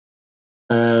necessary.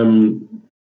 And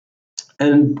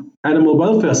animal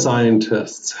welfare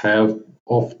scientists have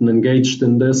often engaged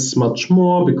in this much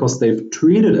more because they've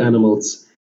treated animals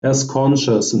as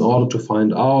conscious in order to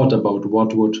find out about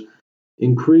what would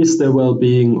increase their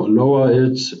well-being or lower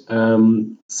it.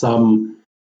 Some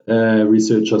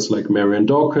researchers like Marian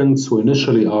Dawkins, who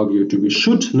initially argued we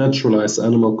should naturalize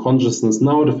animal consciousness,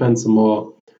 now defends a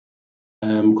more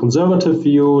conservative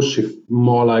view,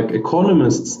 more like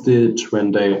economists did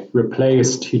when they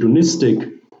replaced hedonistic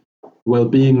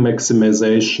well-being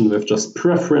maximization with just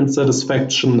preference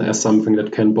satisfaction as something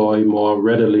that can be more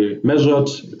readily measured.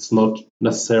 It's not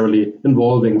necessarily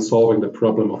involving solving the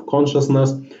problem of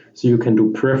consciousness. So you can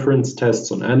do preference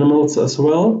tests on animals as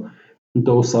well. And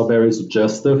those are very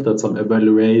suggestive that some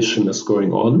evaluation is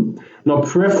going on. Now,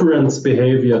 preference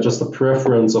behavior, just a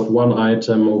preference of one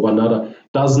item over another,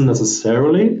 doesn't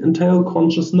necessarily entail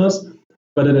consciousness,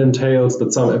 but it entails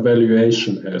that some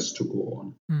evaluation has to go on.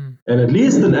 And at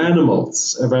least in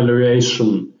animals,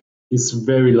 evaluation is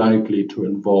very likely to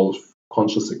involve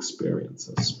conscious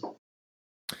experiences.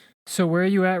 So where are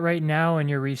you at right now in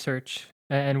your research,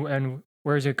 and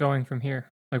where is it going from here?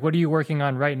 Like, what are you working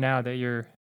on right now that you're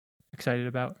excited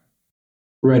about?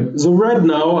 Right. So right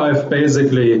now I've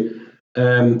basically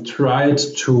tried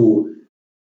to...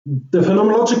 The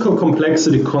phenomenological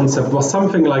complexity concept was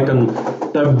something like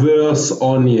a diverse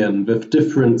onion with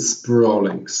different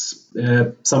sprawlings.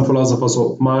 Some philosophers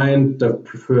of mind that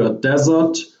prefer a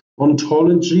desert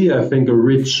ontology. I think a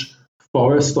rich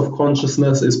forest of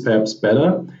consciousness is perhaps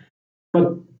better.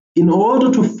 But in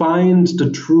order to find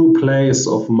the true place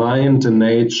of mind in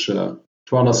nature,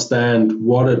 to understand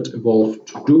what it evolved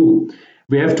to do,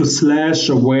 we have to slash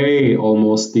away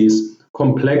almost these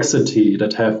complexity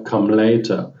that have come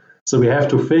later. So we have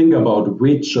to think about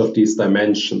which of these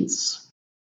dimensions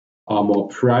are more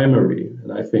primary.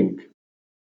 And I think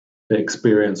the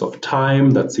experience of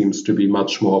time, that seems to be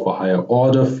much more of a higher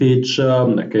order feature.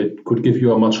 I could give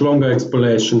you a much longer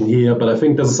explanation here, but I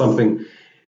think this is something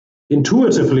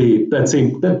intuitively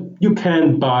that you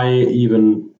can buy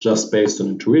even just based on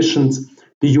intuitions.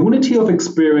 The unity of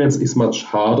experience is much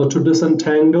harder to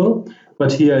disentangle,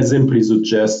 but here I simply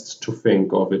suggest to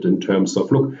think of it in terms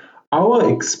of, look,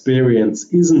 our experience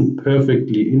isn't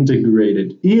perfectly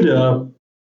integrated either.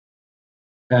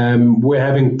 We're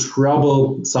having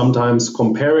trouble sometimes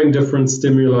comparing different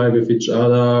stimuli with each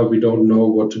other. We don't know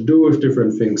what to do if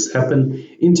different things happen.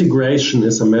 Integration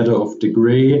is a matter of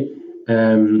degree.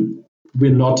 We're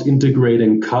not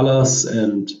integrating colors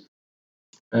and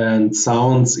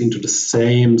sounds into the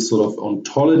same sort of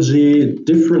ontology.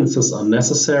 Differences are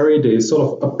necessary. They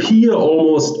sort of appear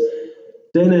almost.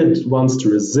 Then it wants to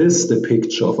resist the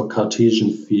picture of a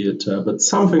Cartesian theater, but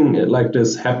something like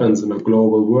this happens in a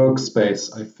global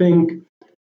workspace, I think.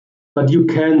 But you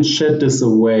can shed this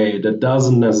away. That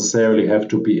doesn't necessarily have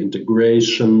to be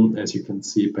integration, as you can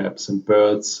see perhaps in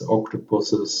birds,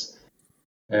 octopuses,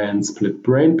 and split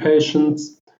brain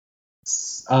patients.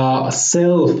 A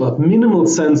minimal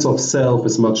sense of self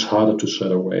is much harder to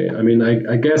shed away. I mean,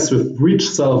 I guess with rich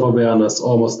self-awareness,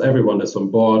 almost everyone is on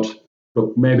board.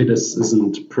 Look, maybe this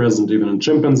isn't present even in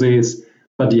chimpanzees,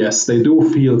 but yes, they do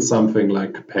feel something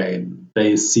like pain.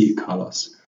 They see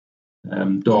colors.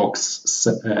 Dogs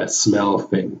smell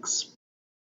things.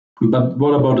 But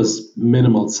what about this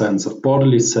minimal sense of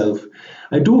bodily self?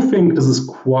 I do think this is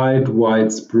quite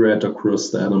widespread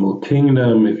across the animal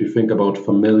kingdom, if you think about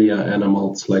familiar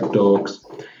animals like dogs.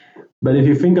 But if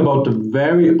you think about the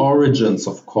very origins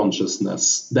of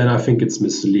consciousness, then I think it's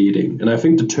misleading. And I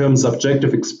think the term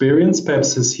subjective experience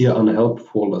perhaps is here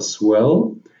unhelpful as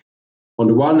well. On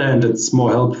the one hand, it's more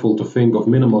helpful to think of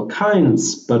minimal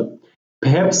kinds, but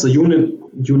perhaps a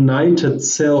united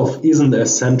self isn't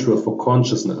as central for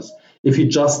consciousness. If you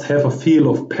just have a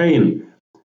feel of pain,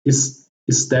 is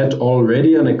that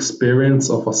already an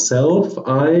experience of a self?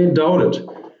 I doubt it.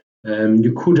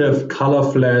 You could have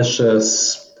color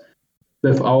flashes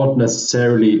without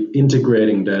necessarily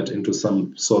integrating that into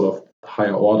some sort of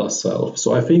higher order self.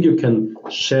 So I think you can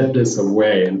shed this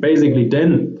away. And basically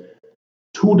then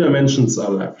two dimensions are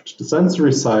left, the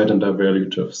sensory side and the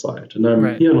evaluative side. And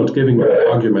I'm here not giving you an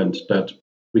argument that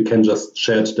we can just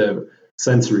shed the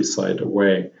sensory side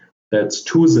away. That's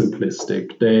too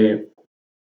simplistic. They,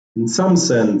 in some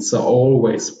sense, are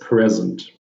always present.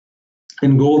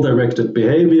 In goal-directed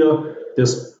behavior,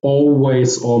 there's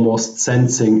always almost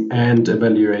sensing and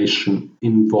evaluation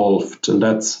involved. And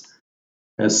that's,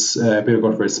 as Peter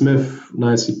Godfrey Smith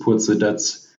nicely puts it,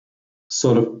 that's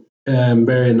sort of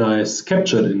very nice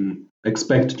captured in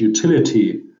expected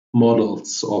utility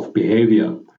models of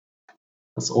behavior.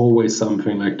 there's always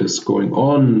something like this going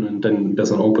on, and then there's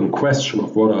an open question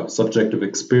of what are subjective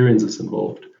experiences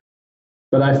involved.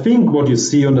 But I think what you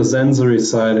see on the sensory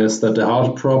side is that the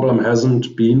heart problem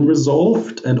hasn't been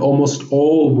resolved, and almost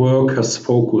all work has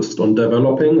focused on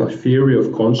developing a theory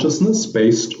of consciousness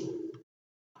based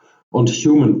on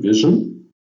human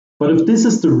vision. But if this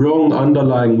is the wrong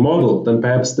underlying model, then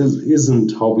perhaps this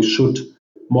isn't how we should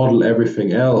model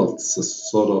everything else, a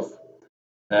sort of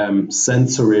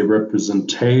sensory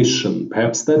representation.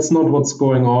 Perhaps that's not what's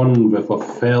going on with a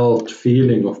felt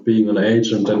feeling of being an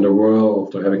agent in the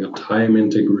world, or having a time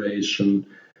integration,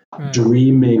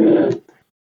 dreaming.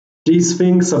 These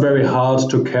things are very hard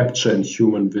to capture in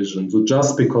human vision. So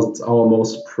just because it's our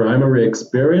most primary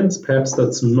experience, perhaps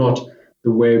that's not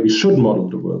the way we should model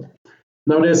the world.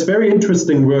 Now, there's very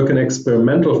interesting work in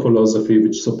experimental philosophy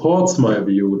which supports my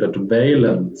view that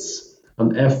valence,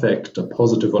 an affect, a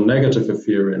positive or negative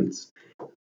experience,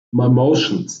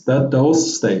 emotions, that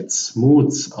those states,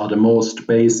 moods, are the most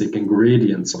basic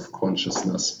ingredients of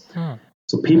consciousness.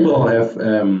 So people have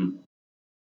been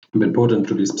put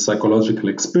into these psychological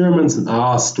experiments and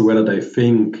asked whether they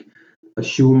think a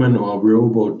human or a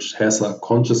robot has a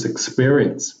conscious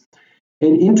experience.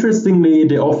 And interestingly,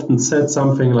 they often said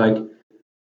something like,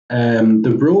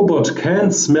 the robot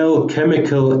can smell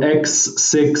chemical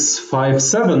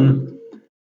X657,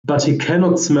 but he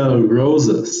cannot smell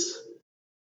roses.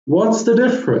 What's the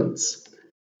difference?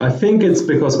 I think it's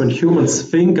because when humans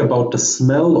think about the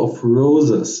smell of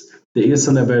roses, there is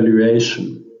an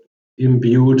evaluation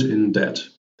imbued in that.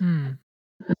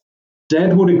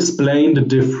 That would explain the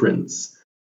difference.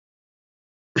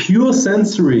 Pure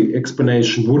sensory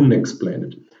explanation wouldn't explain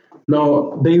it.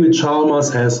 Now, David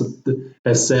Chalmers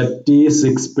has said these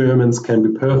experiments can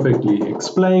be perfectly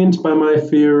explained by my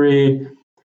theory.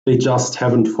 They just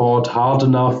haven't thought hard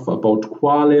enough about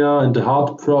qualia and the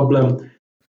heart problem.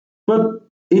 But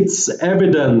it's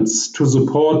evidence to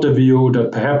support the view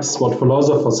that perhaps what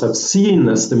philosophers have seen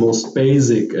as the most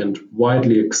basic and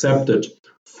widely accepted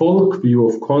folk view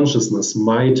of consciousness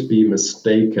might be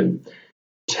mistaken.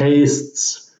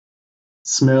 Tastes,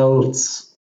 smells,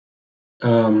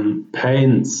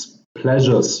 pains,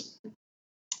 pleasures,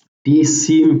 these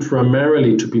seem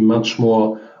primarily to be much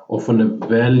more of an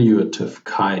evaluative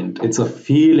kind. It's a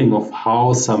feeling of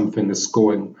how something is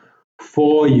going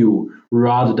for you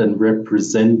rather than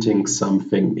representing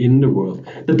something in the world.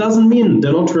 That doesn't mean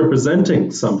they're not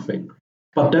representing something,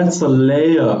 but that's a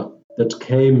layer that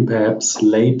came perhaps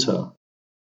later,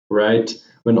 right?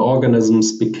 When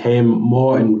organisms became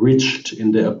more enriched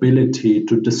in the ability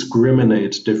to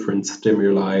discriminate different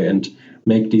stimuli and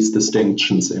make these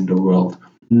distinctions in the world.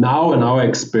 Now, in our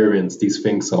experience, these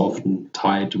things are often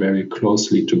tied very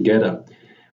closely together.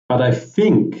 But I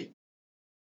think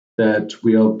that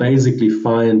we'll basically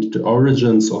find the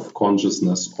origins of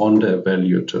consciousness on the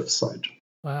evaluative side.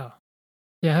 Wow.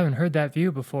 Yeah, I haven't heard that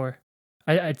view before.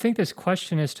 I think this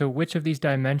question as to which of these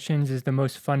dimensions is the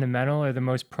most fundamental or the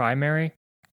most primary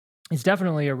is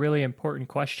definitely a really important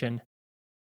question.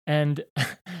 And I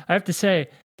have to say,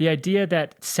 the idea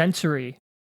that sensory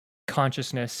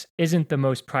consciousness isn't the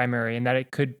most primary and that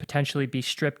it could potentially be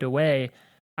stripped away,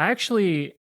 I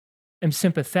actually am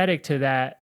sympathetic to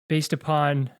that based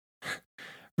upon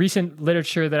recent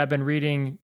literature that I've been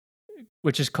reading,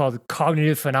 which is called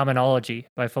cognitive phenomenology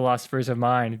by philosophers of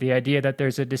mind. The idea that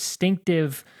there's a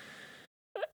distinctive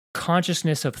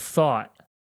consciousness of thought,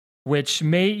 which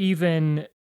may even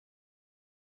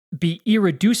be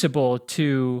irreducible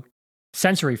to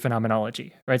sensory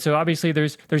phenomenology, right? So obviously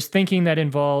there's thinking that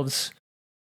involves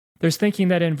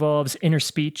inner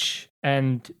speech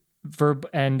and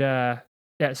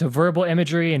so verbal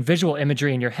imagery and visual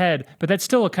imagery in your head, but that's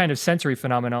still a kind of sensory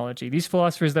phenomenology. These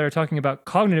philosophers that are talking about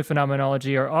cognitive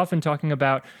phenomenology are often talking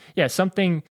about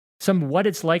what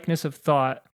its likeness of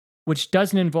thought, which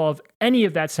doesn't involve any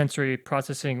of that sensory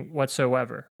processing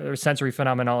whatsoever, or sensory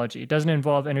phenomenology. It doesn't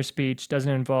involve inner speech,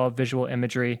 doesn't involve visual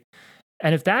imagery.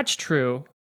 And if that's true,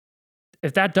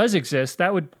 if that does exist,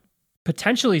 that would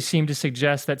potentially seem to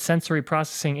suggest that sensory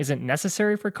processing isn't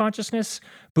necessary for consciousness.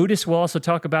 Buddhists will also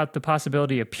talk about the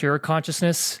possibility of pure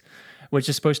consciousness, which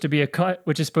is supposed to be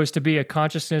a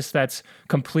consciousness that's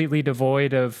completely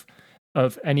devoid of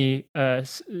any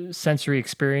sensory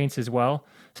experience as well.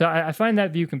 So I find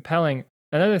that view compelling.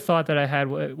 Another thought that I had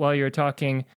while you were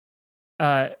talking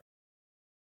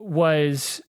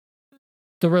was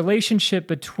the relationship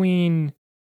between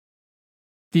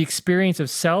the experience of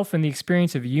self and the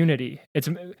experience of unity.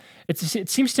 It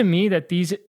seems to me that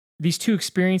these two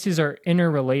experiences are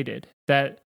interrelated,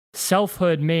 that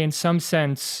selfhood may in some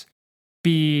sense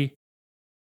be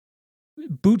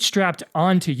bootstrapped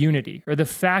onto unity, or the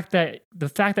fact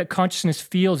that consciousness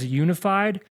feels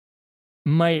unified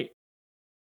might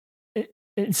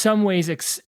in some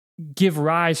ways give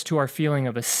rise to our feeling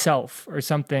of a self or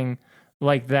something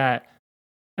like that.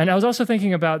 And I was also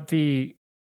thinking about the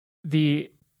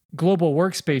global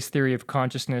workspace theory of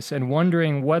consciousness and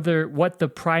wondering what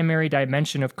the primary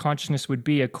dimension of consciousness would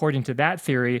be according to that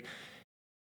theory.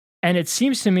 And it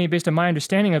seems to me, based on my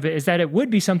understanding of it, is that it would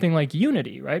be something like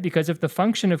unity, right? Because if the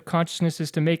function of consciousness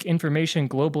is to make information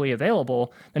globally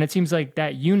available, then it seems like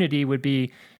that unity would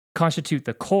constitute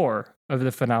the core of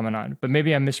the phenomenon. But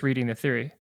maybe I'm misreading the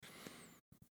theory.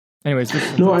 Anyways,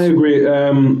 no, I agree.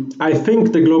 I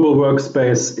think the global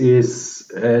workspace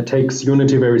takes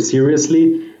unity very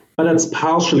seriously, but that's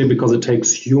partially because it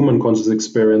takes human conscious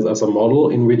experience as a model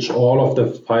in which all of the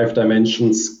 5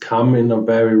 dimensions come in a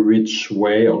very rich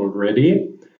way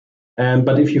already.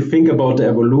 But if you think about the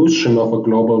evolution of a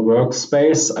global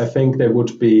workspace, I think they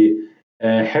would be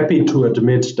happy to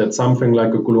admit that something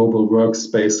like a global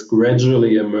workspace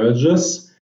gradually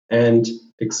emerges and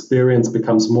experience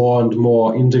becomes more and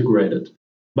more integrated.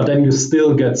 But then you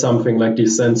still get something like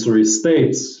these sensory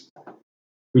states,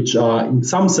 which are in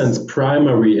some sense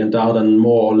primary and are then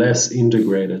more or less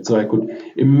integrated. So I could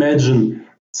imagine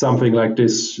something like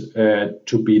this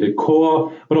to be the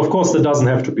core, but of course that doesn't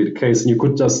have to be the case, and you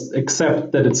could just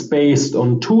accept that it's based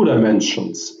on 2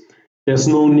 dimensions. There's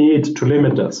no need to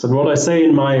limit us. And what I say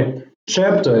in my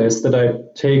chapter is that I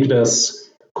take this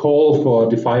call for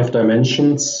the 5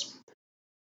 dimensions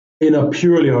in a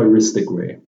purely heuristic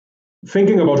way.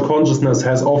 Thinking about consciousness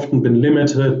has often been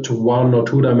limited to 1 or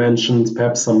 2 dimensions,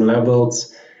 perhaps some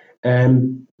levels.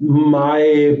 And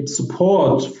my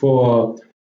support for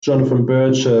Jonathan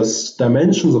Birch's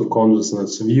dimensions of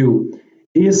consciousness view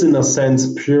is in a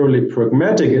sense purely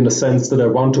pragmatic, in the sense that I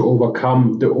want to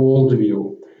overcome the old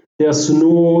view. There's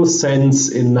no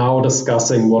sense in now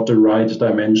discussing what the right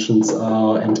dimensions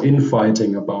are and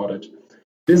infighting about it.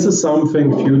 This is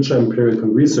something future empirical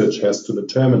research has to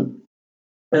determine.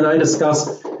 And I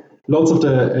discuss lots of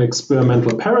the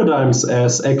experimental paradigms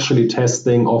as actually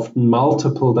testing often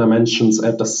multiple dimensions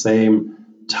at the same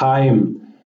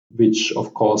time, which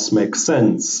of course makes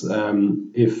sense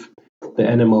if the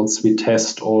animals we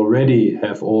test already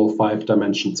have all 5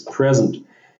 dimensions present.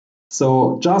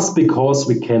 So just because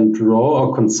we can draw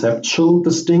a conceptual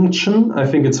distinction, I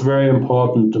think it's very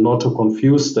important not to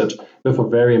confuse that with a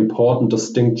very important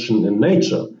distinction in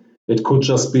nature. It could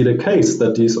just be the case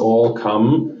that these all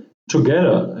come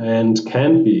together and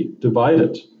can be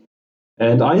divided.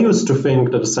 And I used to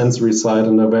think that the sensory side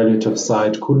and the evaluative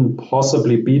side couldn't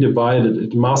possibly be divided.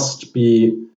 It must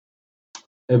be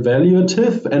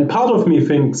evaluative. And part of me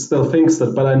still thinks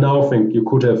that, but I now think you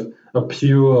could have a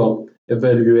pure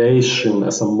evaluation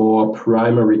as a more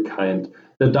primary kind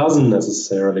that doesn't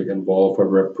necessarily involve a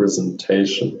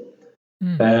representation.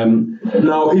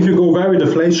 Now, if you go very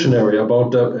deflationary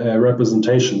about the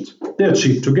representations, they're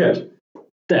cheap to get.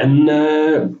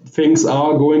 Then things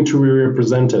are going to be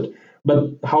represented.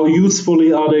 But how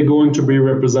usefully are they going to be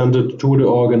represented to the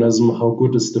organism? How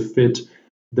good is the fit?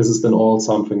 This is then all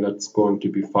something that's going to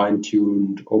be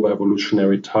fine-tuned over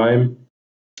evolutionary time.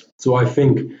 So I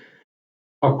think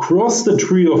across the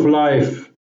tree of life,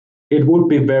 it would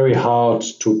be very hard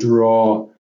to draw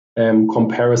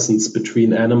comparisons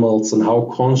between animals and how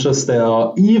conscious they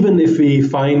are, even if we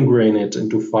fine-grain it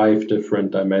into 5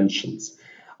 different dimensions.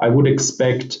 I would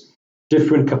expect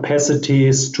different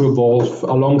capacities to evolve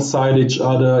alongside each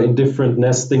other in different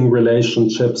nesting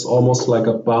relationships, almost like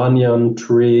a banyan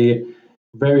tree,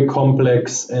 very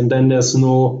complex, and then there's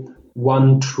no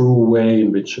one true way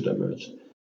in which it emerged.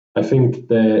 I think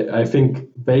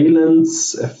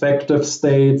valence, affective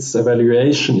states,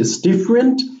 evaluation is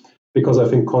different, because I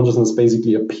think consciousness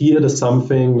basically appeared as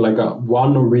something like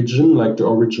one origin, like the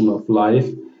origin of life.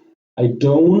 I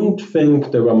don't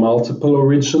think there were multiple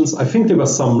origins. I think there were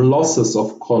some losses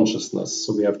of consciousness.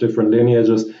 So we have different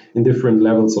lineages in different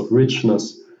levels of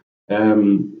richness,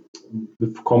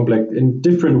 with complex in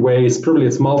different ways. Probably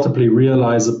it's multiply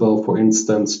realizable, for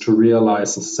instance, to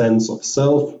realize a sense of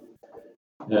self.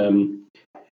 And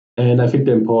I think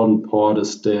the important part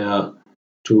is there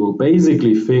to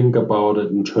basically think about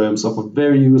it in terms of a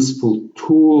very useful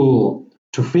tool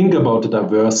to think about the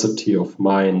diversity of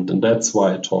mind. And that's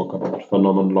why I talk about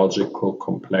phenomenological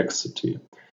complexity.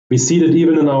 We see that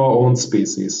even in our own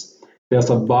species,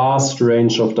 there's a vast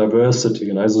range of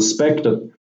diversity. And I suspect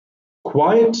that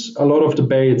quite a lot of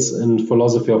debates in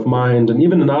philosophy of mind and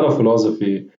even in other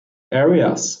philosophy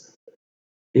areas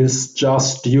is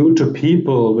just due to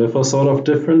people with a sort of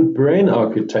different brain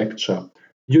architecture.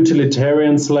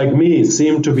 utilitarians like me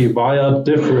seem to be wired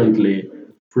differently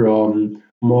from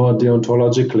more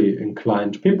deontologically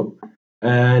inclined people.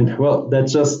 And well,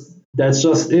 that's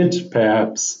just it,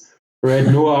 perhaps. Right?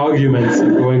 No arguments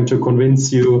are going to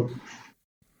convince you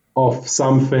of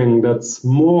something that's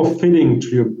more fitting to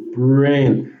your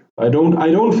brain. I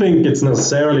don't think it's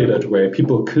necessarily that way.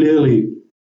 People clearly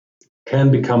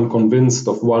can become convinced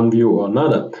of one view or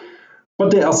another.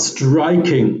 But they are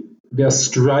striking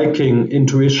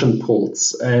intuition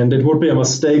pulls, and it would be a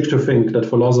mistake to think that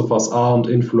philosophers aren't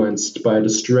influenced by the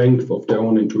strength of their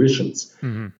own intuitions.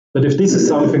 Mm-hmm. But if this is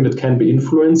something that can be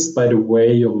influenced by the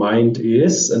way your mind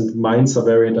is, and minds are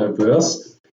very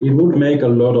diverse, it would make a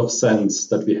lot of sense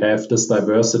that we have this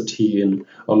diversity in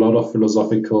a lot of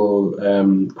philosophical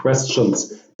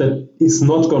questions that is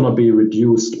not going to be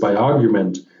reduced by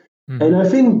argument. Mm-hmm. And I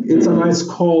think it's a nice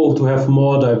call to have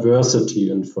more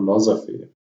diversity in philosophy.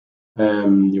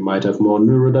 You might have more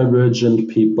neurodivergent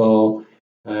people,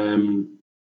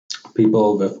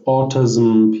 people with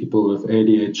autism, people with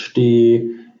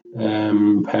ADHD,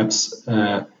 perhaps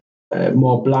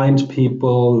more blind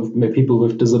people, people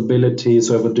with disabilities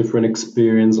who have a different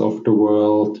experience of the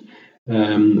world,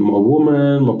 more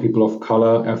women, more people of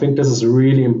color. I think this is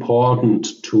really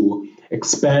important to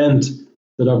expand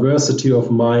the diversity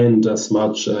of mind as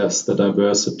much as the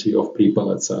diversity of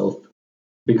people itself.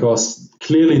 Because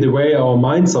clearly the way our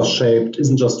minds are shaped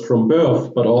isn't just from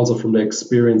birth, but also from the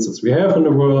experiences we have in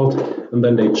the world, and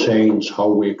then they change how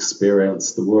we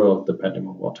experience the world depending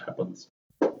on what happens.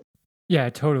 Yeah,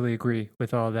 I totally agree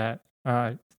with all that.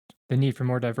 The need for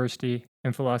more diversity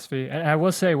in philosophy. And I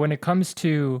will say, when it comes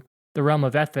to the realm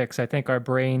of ethics, I think our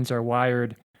brains are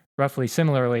wired roughly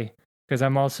similarly, because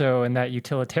I'm also in that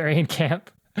utilitarian camp.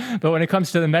 But when it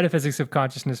comes to the metaphysics of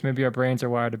consciousness, maybe our brains are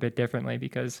wired a bit differently,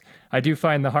 because I do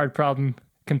find the hard problem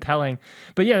compelling.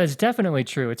 But yeah, that's definitely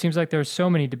true. It seems like there's so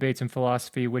many debates in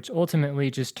philosophy which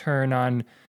ultimately just turn on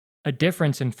a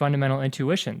difference in fundamental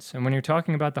intuitions. And when you're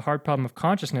talking about the hard problem of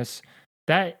consciousness,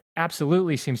 that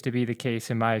absolutely seems to be the case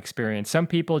in my experience. Some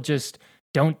people just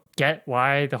don't get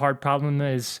why the hard problem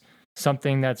is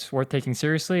something that's worth taking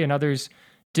seriously, and others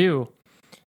do.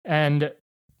 And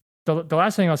the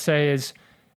last thing I'll say is,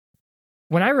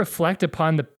 when I reflect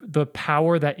upon the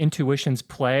power that intuitions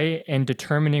play in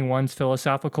determining one's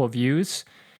philosophical views,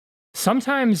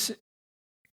 sometimes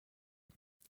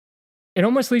it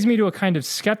almost leads me to a kind of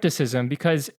skepticism,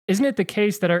 because isn't it the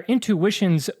case that our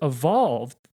intuitions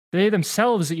evolved? They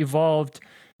themselves evolved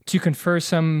to confer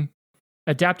some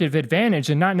adaptive advantage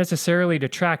and not necessarily to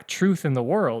track truth in the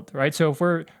world, right? So if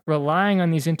we're relying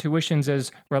on these intuitions as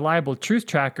reliable truth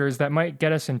trackers, that might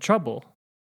get us in trouble.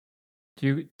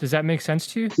 Does that make sense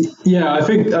to you? Yeah, I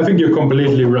think you're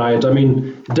completely right. I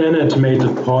mean, Dennett made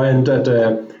a point at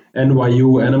the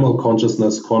NYU Animal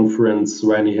Consciousness Conference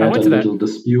when he had a little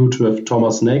dispute with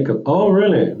Thomas Nagel. Oh,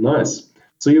 really? Nice.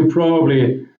 So you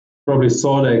probably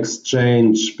saw the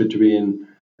exchange between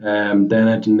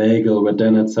Dennett and Nagel, where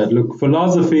Dennett said, look,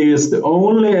 philosophy is the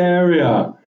only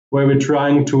area where we're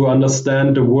trying to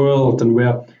understand the world and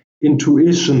where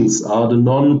intuitions are the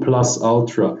non plus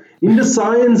ultra. In the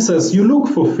sciences, you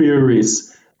look for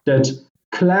theories that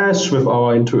clash with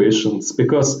our intuitions,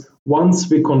 because once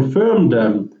we confirm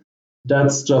them,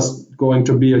 that's just going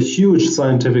to be a huge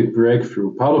scientific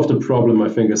breakthrough. Part of the problem, I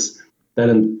think, is that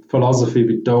in philosophy,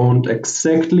 we don't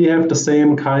exactly have the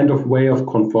same kind of way of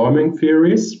confirming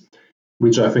theories,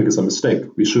 which I think is a mistake.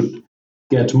 We should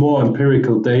get more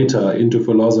empirical data into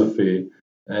philosophy.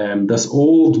 This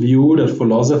old view that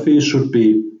philosophy should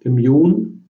be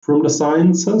immune from the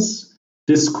sciences,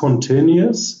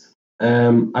 discontinuous,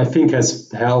 I think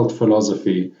has held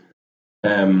philosophy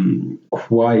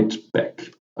quite back.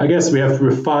 I guess we have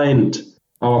refined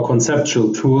our conceptual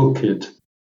toolkit.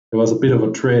 There was a bit of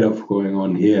a trade-off going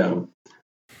on here.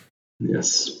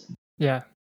 Yes. Yeah.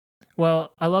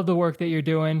 Well, I love the work that you're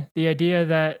doing. The idea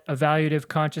that evaluative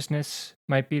consciousness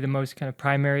might be the most kind of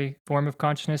primary form of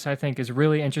consciousness, I think, is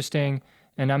really interesting,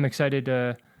 and I'm excited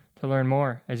to learn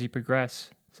more as you progress.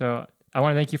 So I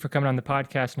want to thank you for coming on the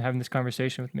podcast and having this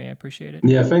conversation with me. I appreciate it.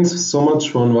 Yeah, thanks so much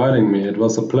for inviting me. It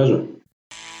was a pleasure.